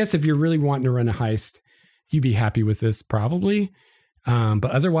 I guess if you're really wanting to run a heist, you'd be happy with this probably, but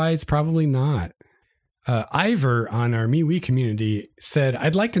otherwise probably not. Ivor on our MeWe community said,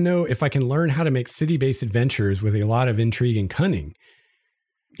 I'd like to know if I can learn how to make city-based adventures with a lot of intrigue and cunning.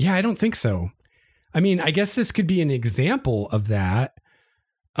 Yeah, I don't think so. I mean, I guess this could be an example of that,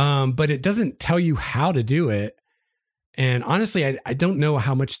 but it doesn't tell you how to do it. And honestly, I don't know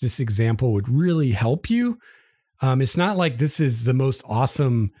how much this example would really help you. It's not like this is the most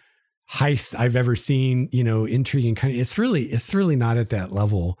awesome heist I've ever seen, intrigue and kind of, it's really not at that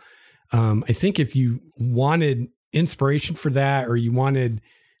level. I think if you wanted inspiration for that, or you wanted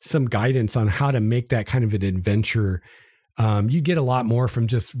some guidance on how to make that kind of an adventure, you get a lot more from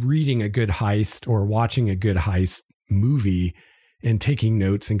just reading a good heist or watching a good heist movie and taking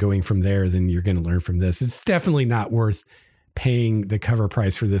notes and going from there than you're going to learn from this. It's definitely not worth paying the cover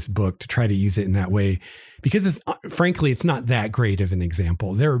price for this book to try to use it in that way, because frankly, it's not that great of an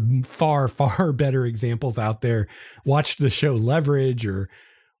example. There are far, far better examples out there. Watch the show Leverage, or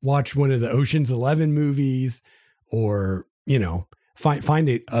watch one of the Ocean's 11 movies, or,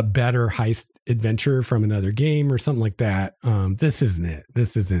 find a better heist adventure from another game or something like that. This isn't it.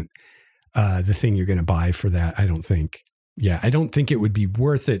 This isn't the thing you're going to buy for that, I don't think. Yeah, I don't think it would be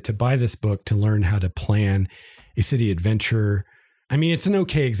worth it to buy this book to learn how to plan a city adventure. I mean, it's an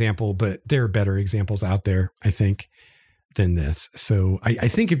okay example, but there are better examples out there, I think, than this. So I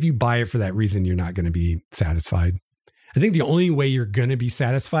think if you buy it for that reason, you're not going to be satisfied. I think the only way you're going to be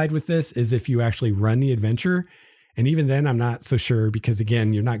satisfied with this is if you actually run the adventure. And even then, I'm not so sure, because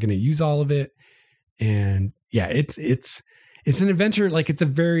again, you're not going to use all of it. And yeah, it's an adventure. Like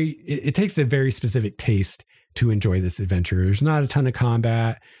it takes a very specific taste to enjoy this adventure. There's not a ton of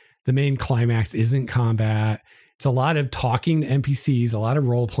combat. The main climax isn't combat. It's a lot of talking to NPCs, a lot of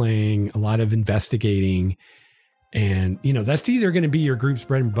role playing, a lot of investigating. And, that's either going to be your group's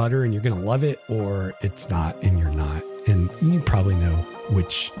bread and butter and you're going to love it, or it's not and you're not. And you probably know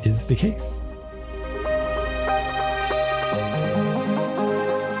which is the case.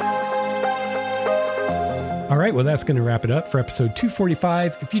 All right, well, that's going to wrap it up for episode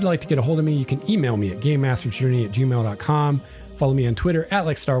 245. If you'd like to get a hold of me, you can email me at gamemastersjourney@gmail.com. Follow me on Twitter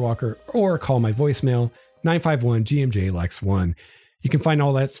 @LexStarWalker, or call my voicemail 951-GMJ-LEX1. You can find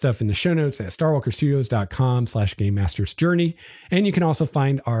all that stuff in the show notes at starwalkerstudios.com/GameMastersJourney. And you can also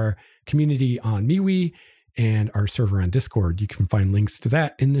find our community on MeWe and our server on Discord. You can find links to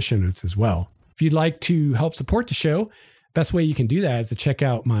that in the show notes as well. If you'd like to help support the show, best way you can do that is to check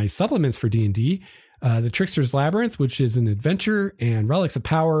out my supplements for D&D, The Trickster's Labyrinth, which is an adventure, and Relics of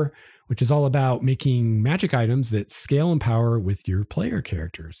Power, which is all about making magic items that scale in power with your player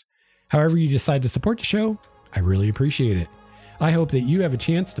characters. However you decide to support the show, I really appreciate it. I hope that you have a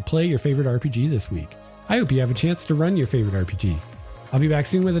chance to play your favorite RPG this week. I hope you have a chance to run your favorite RPG. I'll be back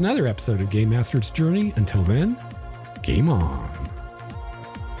soon with another episode of Game Master's Journey. Until then, game on.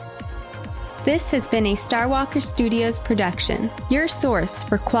 This has been a Starwalker Studios production, your source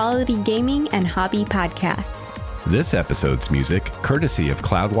for quality gaming and hobby podcasts. This episode's music, courtesy of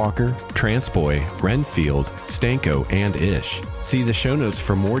Cloudwalker, Transboy, Renfield, Stanko, and Ish. See the show notes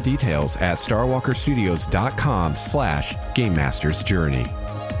for more details at starwalkerstudios.com/GameMastersJourney.